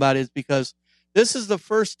talking about it is because this is the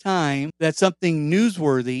first time that something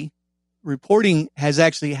newsworthy reporting has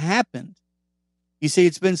actually happened. You see,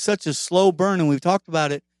 it's been such a slow burn, and we've talked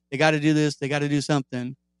about it. They got to do this. They got to do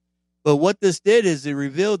something. But what this did is it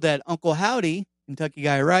revealed that Uncle Howdy, Kentucky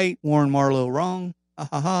Guy right, Warren Marlowe wrong,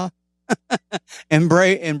 and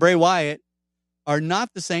Bray Wyatt are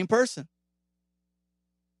not the same person.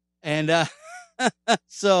 And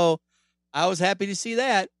so I was happy to see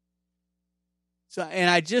that. So, and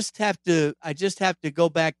I just have to go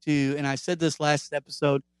back to, and I said this last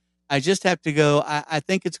episode, I just have to go. I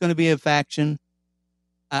think it's going to be a faction.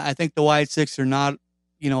 I think the Wyatt Six are not,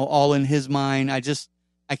 all in his mind. I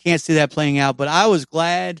can't see that playing out, but I was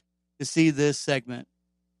glad to see this segment.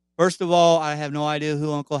 First of all, I have no idea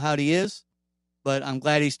who Uncle Howdy is, but I'm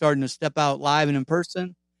glad he's starting to step out live and in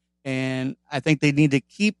person. And I think they need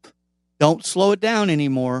to don't slow it down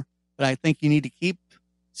anymore, but I think you need to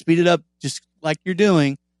speed it up just like you're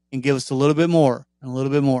doing and give us a little bit more and a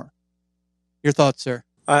little bit more. Your thoughts, sir?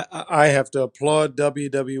 I have to applaud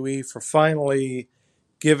WWE for finally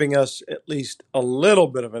giving us at least a little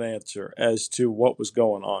bit of an answer as to what was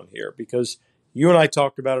going on here, because you and I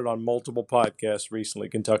talked about it on multiple podcasts recently,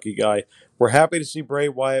 Kentucky Guy. We're happy to see Bray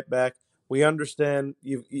Wyatt back. We understand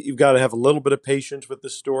you've got to have a little bit of patience with the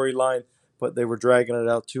storyline, but they were dragging it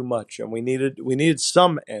out too much, and we needed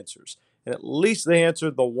some answers. And at least they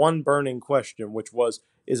answered the one burning question, which was,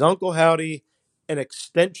 is Uncle Howdy an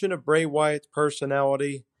extension of Bray Wyatt's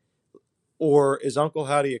personality, or is Uncle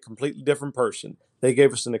Howdy a completely different person? They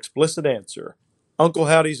gave us an explicit answer. Uncle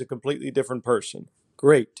Howdy's a completely different person.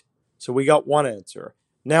 Great. So we got one answer.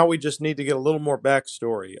 Now we just need to get a little more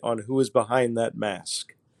backstory on who is behind that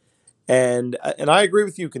mask. And I agree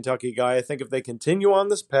with you, Kentucky Guy. I think if they continue on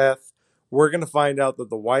this path, we're going to find out that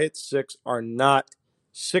the Wyatt Six are not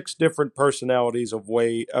 6 different personalities of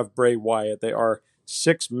Bray Wyatt. They are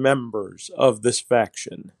 6 members of this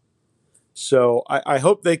faction. So I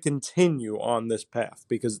hope they continue on this path,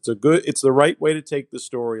 because it's the right way to take the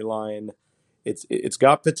storyline. It's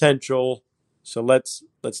got potential. So let's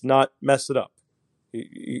not mess it up.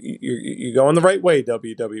 You're going the right way,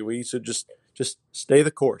 WWE. So just stay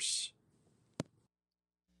the course.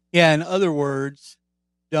 Yeah, in other words,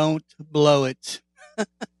 don't blow it.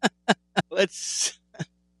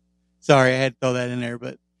 Sorry, I had to throw that in there,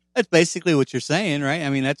 but that's basically what you're saying, right? I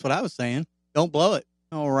mean, that's what I was saying. Don't blow it.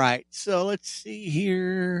 All right, so let's see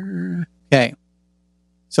here. Okay.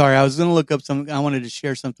 Sorry, I was going to look up something. I wanted to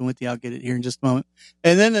share something with you. I'll get it here in just a moment.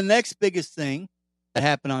 And then the next biggest thing that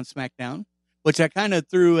happened on SmackDown, which I kind of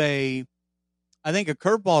threw a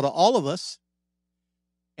curveball to all of us,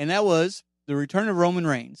 and that was the return of Roman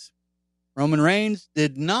Reigns. Roman Reigns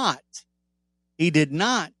did not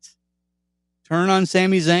turn on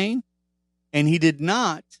Sami Zayn, and he did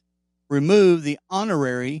not remove the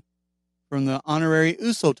honorary from the honorary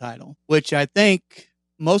Uso title, which I think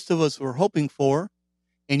most of us were hoping for.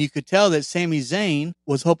 And you could tell that Sami Zayn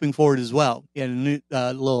was hoping for it as well. He had a new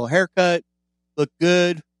little haircut, looked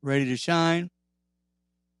good, ready to shine.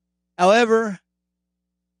 However,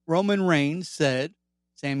 Roman Reigns said,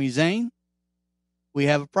 Sami Zayn, we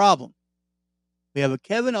have a problem. We have a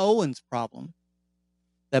Kevin Owens problem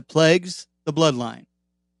that plagues the bloodline.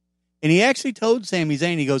 And he actually told Sami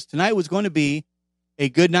Zayn, he goes, tonight was going to be a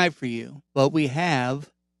good night for you, but we have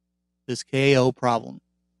this KO problem.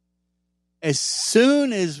 As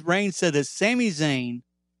soon as Reigns said that, Sami Zayn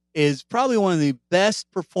is probably one of the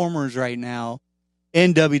best performers right now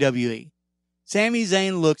in WWE. Sami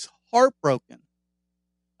Zayn looks heartbroken.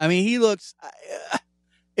 I mean, he looks,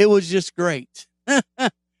 it was just great. And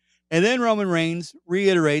then Roman Reigns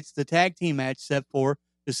reiterates the tag team match set for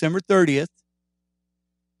December 30th,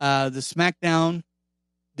 the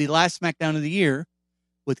last SmackDown of the year,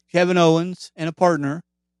 with Kevin Owens and a partner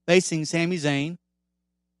facing Sami Zayn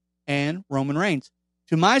and Roman Reigns.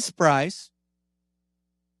 To my surprise,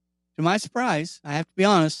 I have to be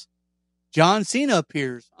honest, John Cena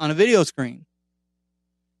appears on a video screen,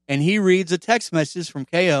 and he reads a text message from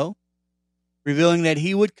KO revealing that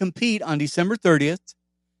he would compete on December 30th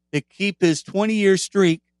to keep his 20-year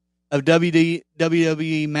streak of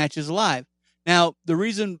WWE matches alive. Now, the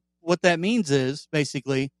reason what that means is,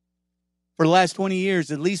 basically, for the last 20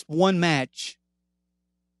 years, at least one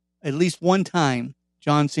time,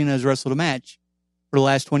 John Cena has wrestled a match for the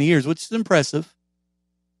last 20 years, which is impressive.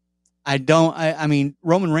 I mean,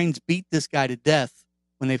 Roman Reigns beat this guy to death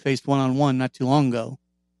when they faced one-on-one not too long ago.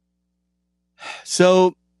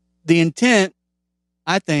 So the intent,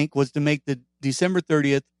 I think, was to make the December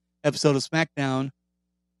 30th episode of SmackDown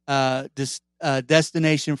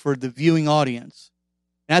destination for the viewing audience.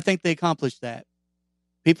 And I think they accomplished that.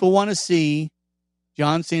 People want to see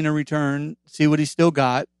John Cena return, see what he's still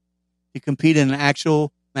got to compete in an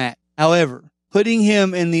actual match. However, putting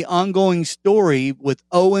him in the ongoing story with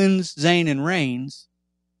Owens, Zayn, and Reigns,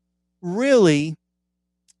 really,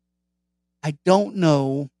 I don't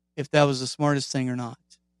know if that was the smartest thing or not.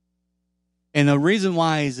 And the reason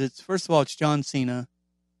why is first of all, it's John Cena.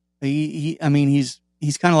 He's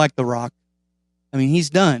kind of like The Rock. I mean, he's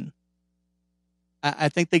done. I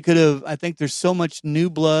think they could have, I think there's so much new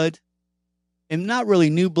blood, and not really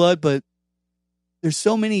new blood, but there's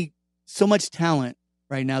so much talent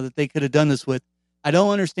right now that they could have done this with. I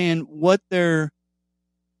don't understand what their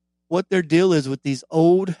deal is with these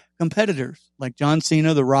old competitors like John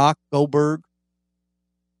Cena, The Rock, Goldberg.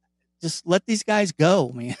 Just let these guys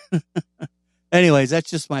go, man. Anyways, that's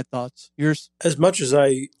just my thoughts. Yours? As much as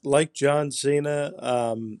I like John Cena,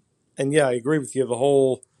 and yeah, I agree with you, the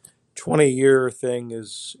whole 20-year thing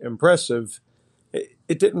is impressive.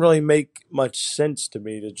 It didn't really make much sense to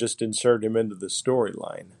me to just insert him into the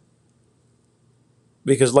storyline.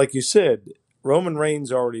 Because like you said, Roman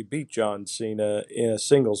Reigns already beat John Cena in a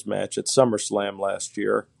singles match at SummerSlam last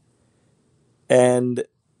year. And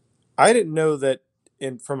I didn't know that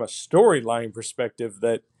from a storyline perspective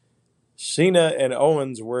that Cena and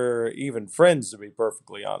Owens were even friends, to be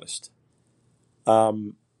perfectly honest.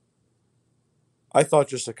 I thought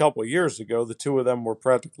just a couple of years ago the two of them were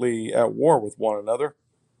practically at war with one another.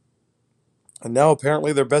 And now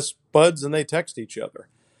apparently they're best buds and they text each other.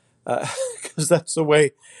 Because that's the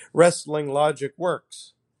way wrestling logic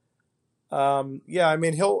works. Yeah, I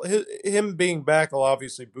mean, him being back will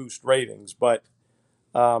obviously boost ratings, but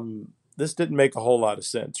this didn't make a whole lot of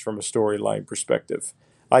sense from a storyline perspective.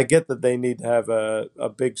 I get that they need to have a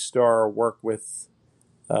big star work with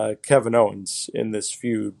Kevin Owens in this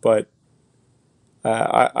feud, but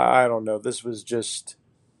I don't know. This was just,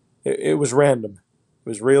 it was random. It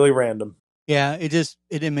was really random. Yeah, it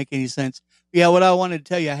didn't make any sense. Yeah, what I wanted to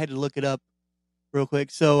tell you, I had to look it up real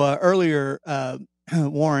quick. So earlier,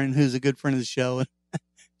 Warren, who's a good friend of the show,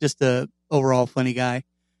 just a overall funny guy,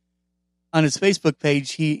 on his Facebook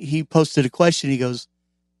page, he posted a question. He goes,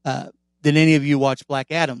 did any of you watch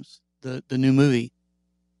Black Adams, the new movie?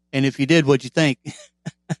 And if you did, what'd you think?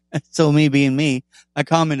 So me being me, I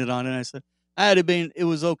commented on it and I said, it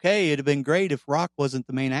was okay. It'd have been great if Rock wasn't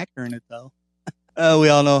the main actor in it, though. We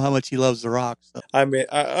all know how much he loves The Rock. So. I mean,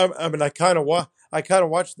 I kind of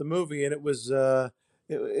watched the movie, and it was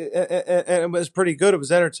it was pretty good. It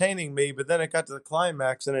was entertaining me, but then it got to the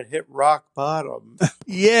climax, and it hit rock bottom.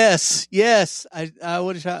 Yes. I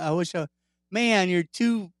wish. Man, you're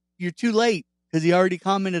too late, because he already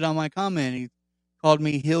commented on my comment. He called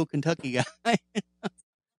me Hill Kentucky guy.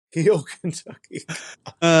 Hill Kentucky.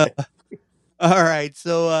 All right,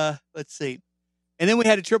 so let's see. And then we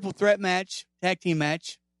had a triple threat match, tag team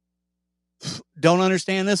match. Don't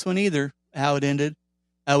understand this one either, how it ended.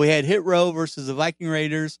 We had Hit Row versus the Viking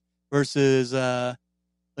Raiders versus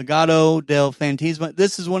Legado del Fantasma.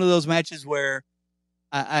 This is one of those matches where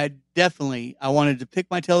I wanted to pick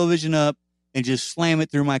my television up and just slam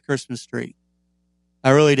it through my Christmas tree.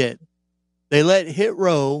 I really did. They let Hit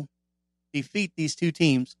Row defeat these two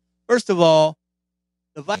teams. First of all,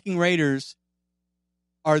 the Viking Raiders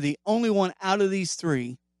are the only one out of these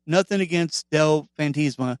three. Nothing against Del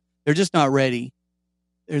Fantasma. They're just not ready.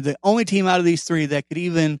 They're the only team out of these three that could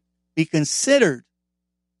even be considered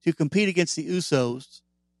to compete against the Usos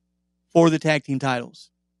for the tag team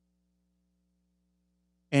titles.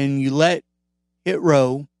 And you let Hit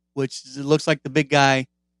Row, which it looks like the big guy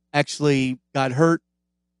actually got hurt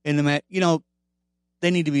in the match.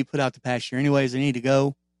 They need to be put out to pasture. Anyways, they need to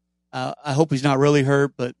go. I hope he's not really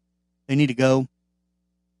hurt, but they need to go.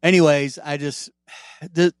 Anyways, I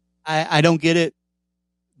don't get it.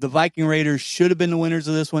 The Viking Raiders should have been the winners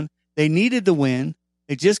of this one. They needed to win.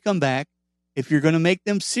 They just come back. If you're going to make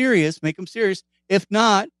them serious, make them serious. If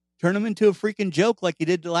not, turn them into a freaking joke like you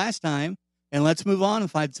did the last time, and let's move on and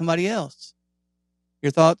find somebody else.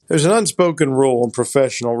 Your thoughts? There's an unspoken rule in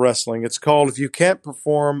professional wrestling. It's called if you can't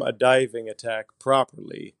perform a diving attack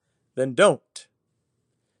properly, then don't.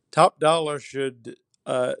 Top Dollar should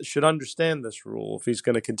understand this rule if he's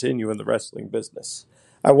going to continue in the wrestling business.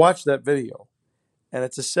 I watched that video, and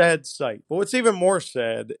it's a sad sight. But what's even more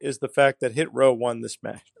sad is the fact that Hit Row won this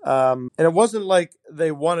match. And it wasn't like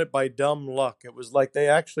they won it by dumb luck. It was like they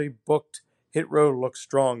actually booked Hit Row to look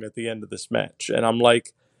strong at the end of this match. And I'm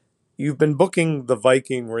like, you've been booking the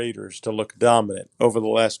Viking Raiders to look dominant over the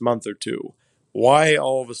last month or two. Why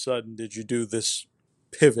all of a sudden did you do this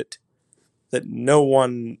pivot that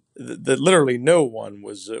literally no one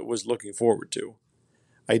was looking forward to?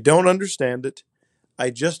 I don't understand it. I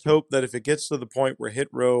just hope that if it gets to the point where Hit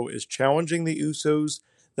Row is challenging the Usos,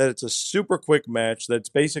 that it's a super quick match. That's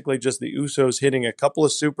basically just the Usos hitting a couple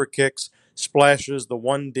of super kicks, splashes, the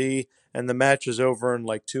 1D, and the match is over in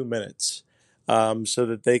like 2 minutes, so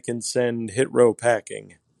that they can send Hit Row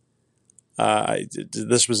packing.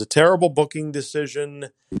 This was a terrible booking decision.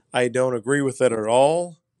 I don't agree with it at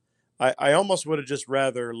all. I almost would have just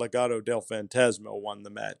rather Legado del Fantasma won the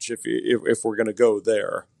match if we're going to go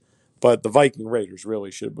there. But the Viking Raiders really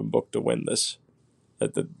should have been booked to win this.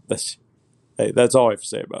 That's all I have to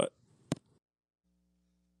say about it.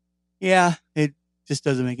 Yeah, it just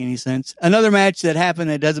doesn't make any sense. Another match that happened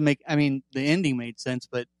that doesn't make, the ending made sense,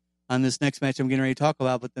 but on this next match I'm getting ready to talk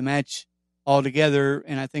about, but the match altogether,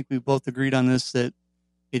 and I think we both agreed on this, that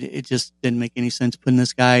it just didn't make any sense putting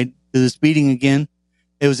this guy to this beating again.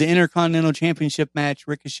 It was the Intercontinental Championship match,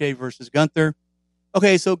 Ricochet versus Gunther.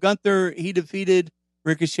 Okay, so Gunther, he defeated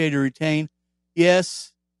Ricochet to retain.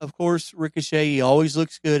 Yes, of course, Ricochet, he always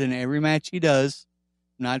looks good in every match he does.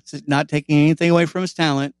 Not taking anything away from his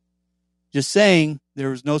talent. Just saying, there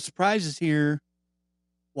was no surprises here.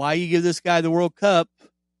 Why you give this guy the World Cup,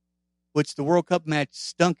 which the World Cup match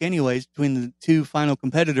stunk anyways between the two final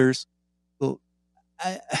competitors. Well,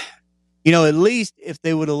 at least if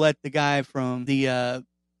they would have let the guy from the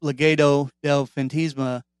Legado del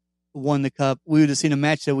Fantasma won the cup, we would have seen a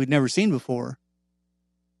match that we'd never seen before.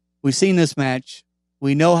 We've seen this match.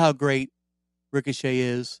 We know how great Ricochet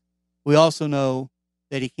is. We also know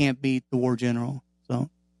that he can't beat the War General.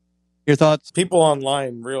 So, your thoughts? People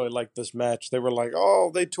online really liked this match. They were like,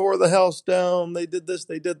 "Oh, they tore the house down. They did this.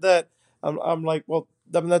 They did that." I'm like, well,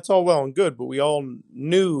 that's all well and good, but we all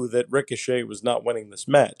knew that Ricochet was not winning this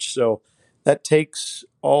match, so that takes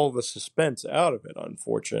all the suspense out of it,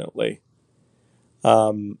 unfortunately.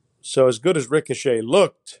 So as good as Ricochet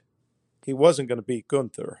looked, he wasn't going to beat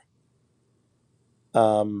Gunther.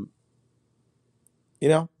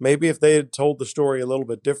 Maybe if they had told the story a little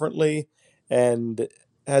bit differently and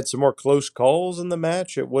had some more close calls in the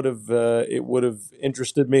match, it would have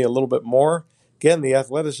interested me a little bit more. Again, the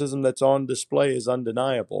athleticism that's on display is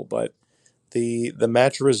undeniable, but the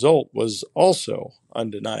match result was also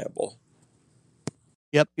undeniable.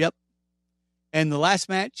 Yep. And the last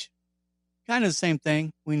match, kind of the same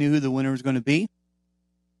thing. We knew who the winner was going to be.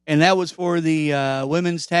 And that was for the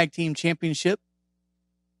Women's Tag Team Championship.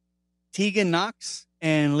 Tegan Knox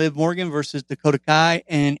and Liv Morgan versus Dakota Kai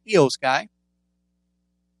and Io Sky.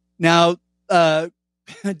 Now,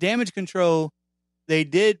 Damage Control, they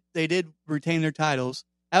did retain their titles.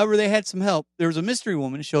 However, they had some help. There was a mystery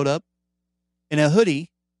woman who showed up in a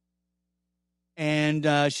hoodie, and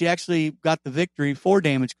she actually got the victory for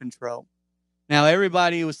Damage Control. Now,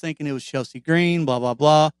 everybody was thinking it was Chelsea Green, blah, blah,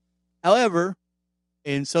 blah. However,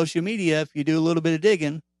 in social media, if you do a little bit of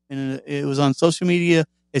digging, and it was on social media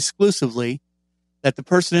exclusively, that the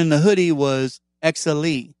person in the hoodie was Xia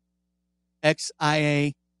Li,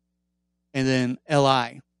 Xia, and then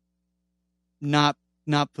Li. Not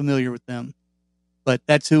familiar with them, but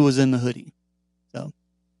that's who was in the hoodie. So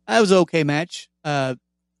that was an okay match. I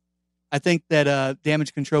think that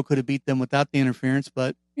Damage Control could have beat them without the interference,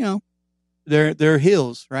 but they're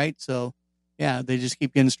heels, right? So yeah, they just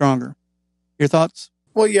keep getting stronger. Your thoughts?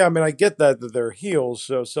 Well, yeah, I get that they're heels,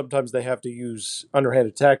 so sometimes they have to use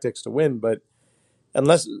underhanded tactics to win, but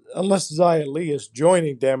unless Xia Li is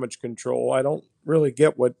joining Damage Control, I don't really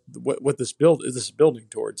get what this is building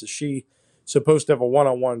towards. Is she supposed to have a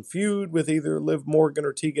one-on-one feud with either Liv Morgan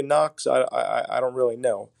or Tegan Knox? I don't really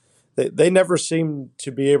know. They never seem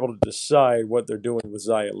to be able to decide what they're doing with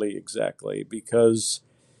Xia Li exactly, because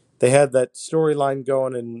they had that storyline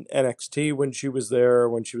going in NXT when she was there,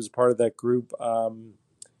 when she was part of that group. Oh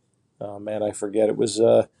man, I forget. It was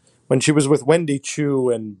when she was with Wendy Chu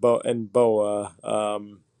and Boa.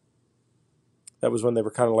 That was when they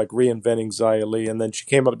were kind of like reinventing Xia Li, and then she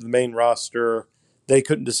came up to the main roster. They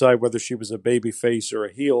couldn't decide whether she was a baby face or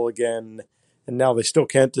a heel again, and now they still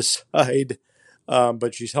can't decide.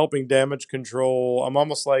 But she's helping Damage Control. I'm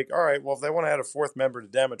almost like, all right, well, if they want to add a fourth member to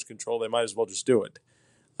Damage Control, they might as well just do it,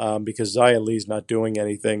 because Xia Li's not doing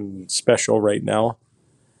anything special right now.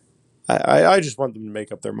 I just want them to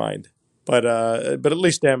make up their mind. But at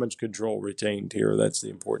least Damage Control retained here. That's the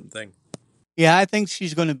important thing. Yeah, I think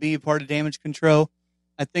she's going to be a part of Damage Control.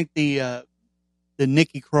 I think the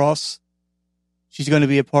Nikki Cross, she's going to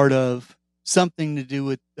be a part of something to do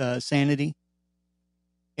with Sanity.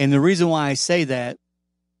 And the reason why I say that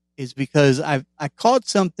is because I caught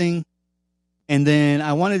something, and then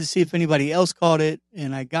I wanted to see if anybody else caught it,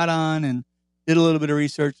 and I got on and did a little bit of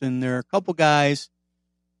research, and there are a couple guys.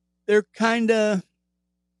 They're kind of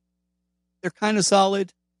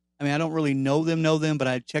solid. I mean, I don't really know them, but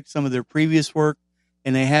I checked some of their previous work,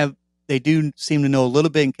 and they do seem to know a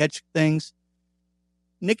little bit and catch things.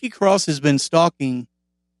 Nikki Cross has been stalking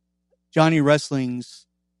Johnny Wrestling's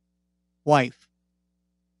wife,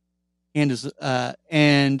 Candice,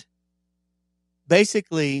 and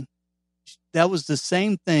basically that was the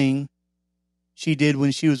same thing she did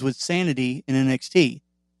when she was with Sanity in NXT.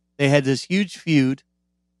 They had this huge feud,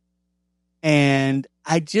 and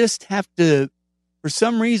I just have to, for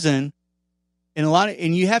some reason,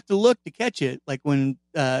 and you have to look to catch it. Like when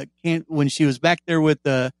she was back there with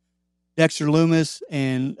Dexter Lumis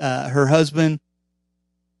and her husband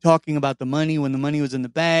talking about the money when the money was in the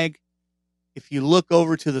bag. If you look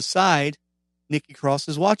over to the side, Nikki Cross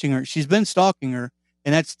is watching her. She's been stalking her,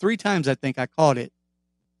 and that's 3 times I think I caught it.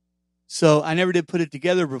 So I never did put it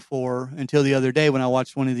together before until the other day when I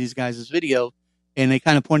watched one of these guys' video, and they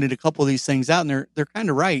kind of pointed a couple of these things out, and they're kind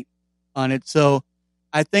of right on it. So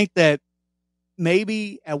I think that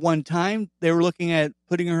maybe at one time they were looking at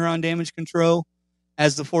putting her on Damage Control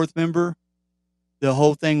as the 4th member, the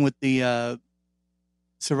whole thing with the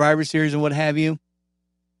Survivor Series and what have you.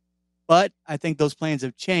 But I think those plans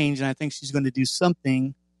have changed, and I think she's going to do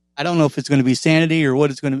something. I don't know if it's going to be Sanity or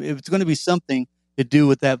what it's going to be. If it's going to be something to do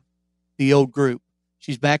with the old group.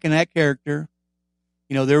 She's back in that character.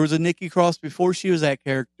 You know, there was a Nikki Cross before she was that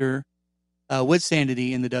character with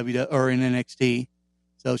Sanity in the or in NXT.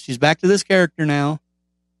 So she's back to this character now.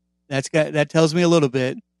 That tells me a little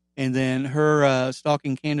bit. And then her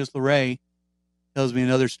stalking Candice LeRae tells me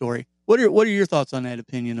another story. What are your thoughts on that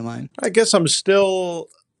opinion of mine? I guess I'm still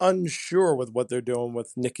unsure with what they're doing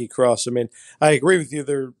with Nikki Cross. I mean, I agree with you.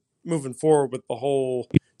 They're moving forward with the whole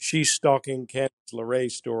she's stalking Candice LeRae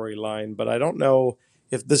storyline, but I don't know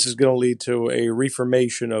if this is going to lead to a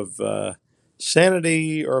reformation of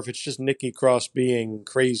Sanity or if it's just Nikki Cross being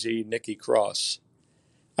crazy Nikki Cross.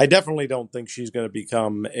 I definitely don't think she's going to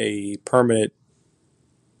become a permanent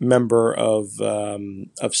member of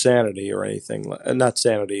Sanity or anything. Not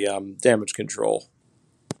Sanity, Damage Control.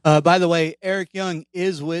 By the way, Eric Young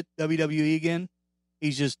is with WWE again.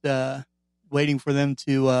 He's just waiting for them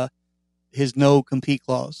to his no compete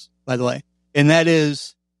clause, by the way. And that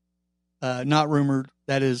is not rumored.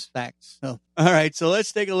 That is facts. So, all right. So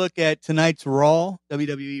let's take a look at tonight's Raw,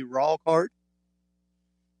 WWE Raw card.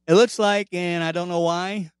 It looks like, and I don't know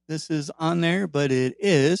why this is on there, but it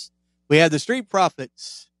is. We have the Street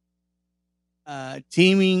Profits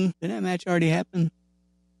teaming. Did that match already happen?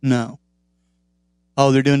 No.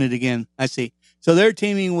 Oh, they're doing it again. I see. So they're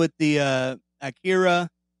teaming with the Akira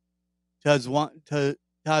Tozawa,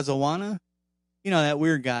 you know, that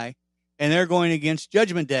weird guy, and they're going against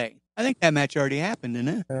Judgment Day. I think that match already happened,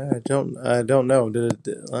 didn't it? I don't know. Did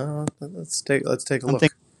it? Let's take a look.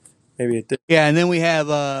 Maybe it did. Yeah, and then we have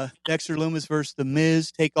Dexter Lumis versus the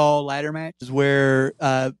Miz take all ladder match, where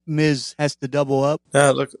Miz has to double up.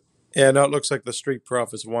 It looks like the Street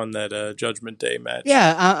Profits won that Judgment Day match.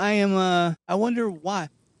 Yeah, I am. I wonder why.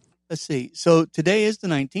 Let's see. So today is the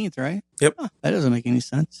 19th, right? Yep. Huh, that doesn't make any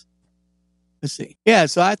sense. Let's see. Yeah,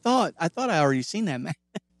 so I thought I already seen that match.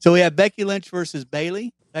 So we have Becky Lynch versus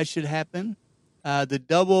Bayley. That should happen. The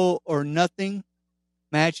Double or Nothing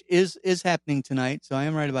match is happening tonight. So I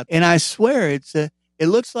am right about that. And I swear it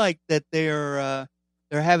looks like that they're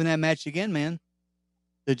having that match again, man.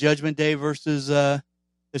 The Judgment Day versus the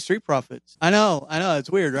Street Profits. I know. It's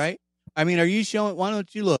weird, right? I mean, are you showing? Why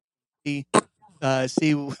don't you look?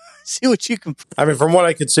 See see what you can. I mean, from what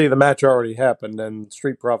I could see, the match already happened, and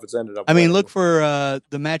Street Profits ended up. I mean, winning. look for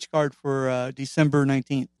the match card for December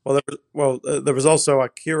 19th. There was also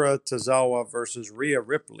Akira Tozawa versus Rhea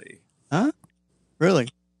Ripley. Huh? Really?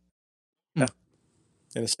 Yeah.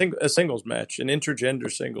 In a singles match, an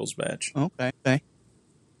intergender singles match. Okay.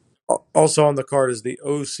 Also on the card is the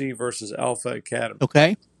OC versus Alpha Academy.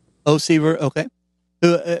 Okay. Okay.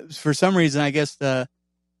 For some reason, I guess the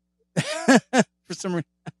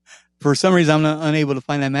for some reason I'm not unable to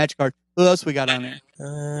find that match card. Who else we got on there?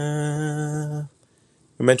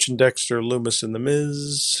 We mentioned Dexter Lumis and The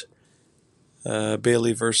Miz.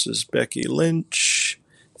 Bailey versus Becky Lynch.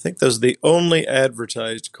 I think those are the only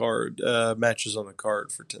advertised matches on the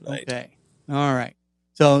card for tonight. Okay. All right.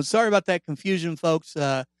 So sorry about that confusion, folks.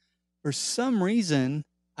 For some reason,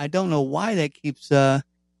 I don't know why that keeps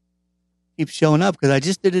showing up, because I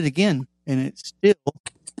just did it again and it still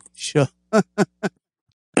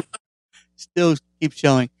keeps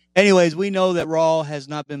showing. Anyways, we know that Raw has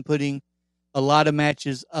not been putting a lot of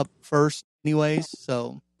matches up first anyways.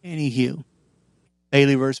 So anywho,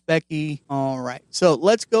 Bailey versus Becky. All right. So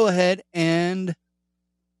let's go ahead, and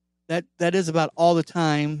that is about all the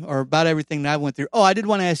time, or about everything that I went through. Oh, I did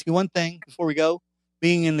want to ask you one thing before we go.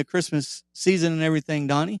 Being in the Christmas season and everything,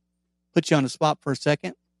 Donnie, put you on the spot for a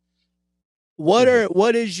second. What do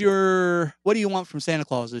you want from Santa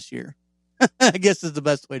Claus this year? I guess is the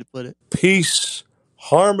best way to put it. Peace,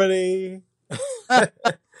 harmony,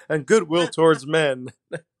 and goodwill towards men.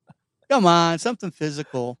 Come on, something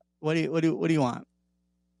physical. What do you want?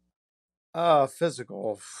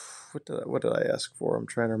 Physical. What did I ask for? I'm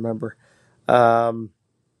trying to remember.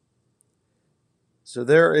 So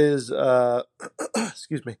there is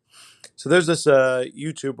excuse me. So there's this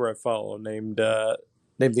YouTuber I follow named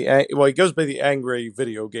he goes by the Angry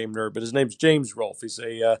Video Game Nerd, but his name's James Rolfe. He's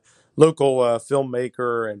a local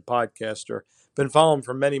filmmaker and podcaster. Been following him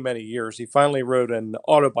for many, many years. He finally wrote an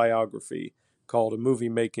autobiography called A Movie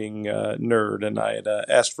Making Nerd, and I had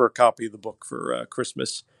asked for a copy of the book for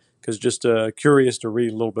Christmas, because just curious to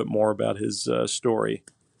read a little bit more about his story.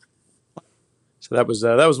 So that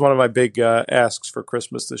was one of my big asks for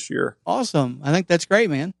Christmas this year. Awesome. I think that's great,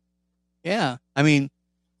 man. Yeah. I mean,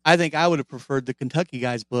 I think I would have preferred the Kentucky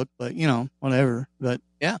Guys book, but whatever. But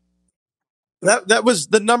yeah. That was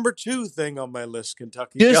the number 2 thing on my list,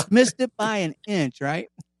 Kentucky Just Guys. missed it by an inch, right?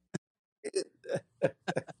 All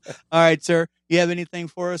right, sir. You have anything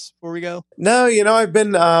for us before we go? No, I've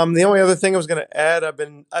been the only other thing I was going to add.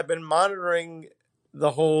 I've been monitoring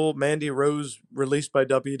the whole Mandy Rose released by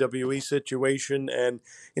WWE situation, and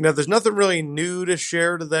there's nothing really new to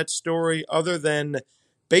share to that story other than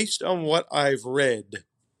based on what I've read.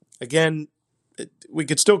 Again, we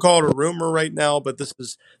could still call it a rumor right now, but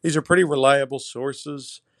these are pretty reliable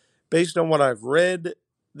sources. Based on what I've read,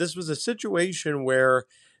 this was a situation where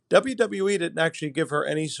WWE didn't actually give her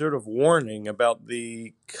any sort of warning about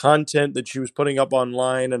the content that she was putting up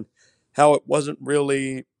online and how it wasn't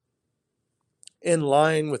really in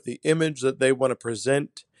line with the image that they want to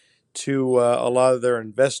present to a lot of their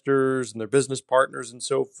investors and their business partners and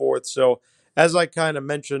so forth. So, as I kind of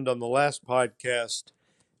mentioned on the last podcast,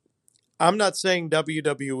 I'm not saying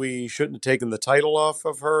WWE shouldn't have taken the title off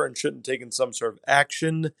of her and shouldn't have taken some sort of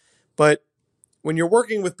action, but when you're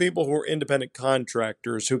working with people who are independent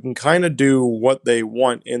contractors who can kind of do what they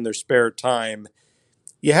want in their spare time,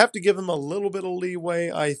 you have to give them a little bit of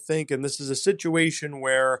leeway, I think. And this is a situation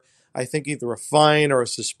where I think either a fine or a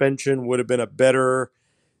suspension would have been a better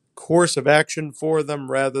course of action for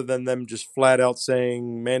them, rather than them just flat out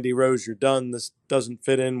saying, Mandy Rose, you're done. This doesn't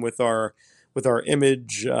fit in with our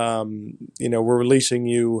image. We're releasing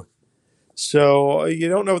you. So you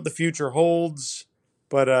don't know what the future holds,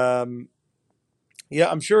 but yeah,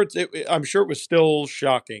 I'm sure it was still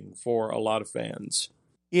shocking for a lot of fans.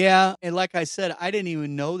 Yeah, and like I said, I didn't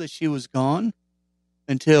even know that she was gone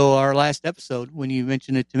until our last episode when you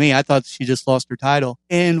mentioned it to me. I thought she just lost her title.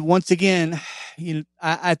 And once again,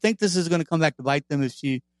 I think this is going to come back to bite them if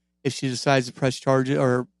she decides to press charges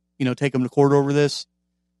or take them to court over this,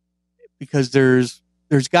 because there's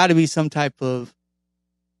got to be some type of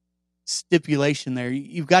stipulation there.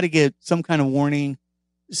 You've got to get some kind of warning,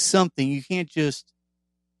 something. You can't just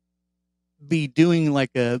be doing like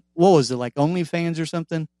like OnlyFans or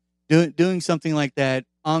something, doing something like that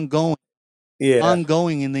ongoing,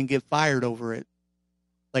 and then get fired over it.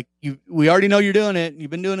 Like we already know you're doing it. You've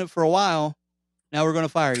been doing it for a while. Now we're going to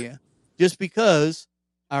fire you just because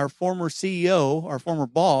our former CEO, our former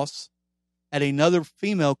boss, had another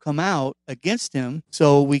female come out against him.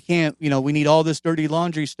 So we can't, we need all this dirty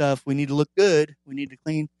laundry stuff. We need to look good. We need to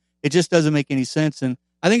clean. It just doesn't make any sense. And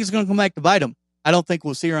I think it's going to come back to bite them. I don't think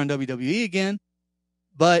we'll see her on WWE again,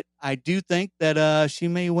 but I do think that she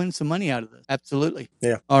may win some money out of this. Absolutely.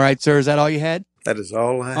 Yeah. All right, sir. Is that all you had? That is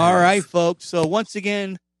all I have. All right, folks. So once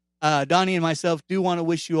again, Donnie and myself do want to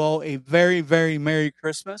wish you all a very, very Merry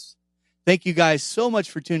Christmas. Thank you guys so much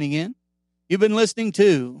for tuning in. You've been listening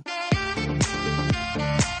to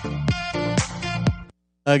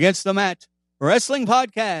Against the Mat Wrestling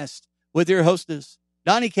Podcast with your hostess,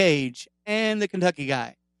 Donnie Cage and the Kentucky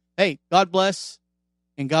Guy. Hey, God bless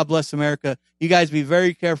and God bless America. You guys be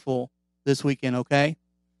very careful this weekend, okay?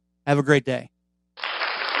 Have a great day.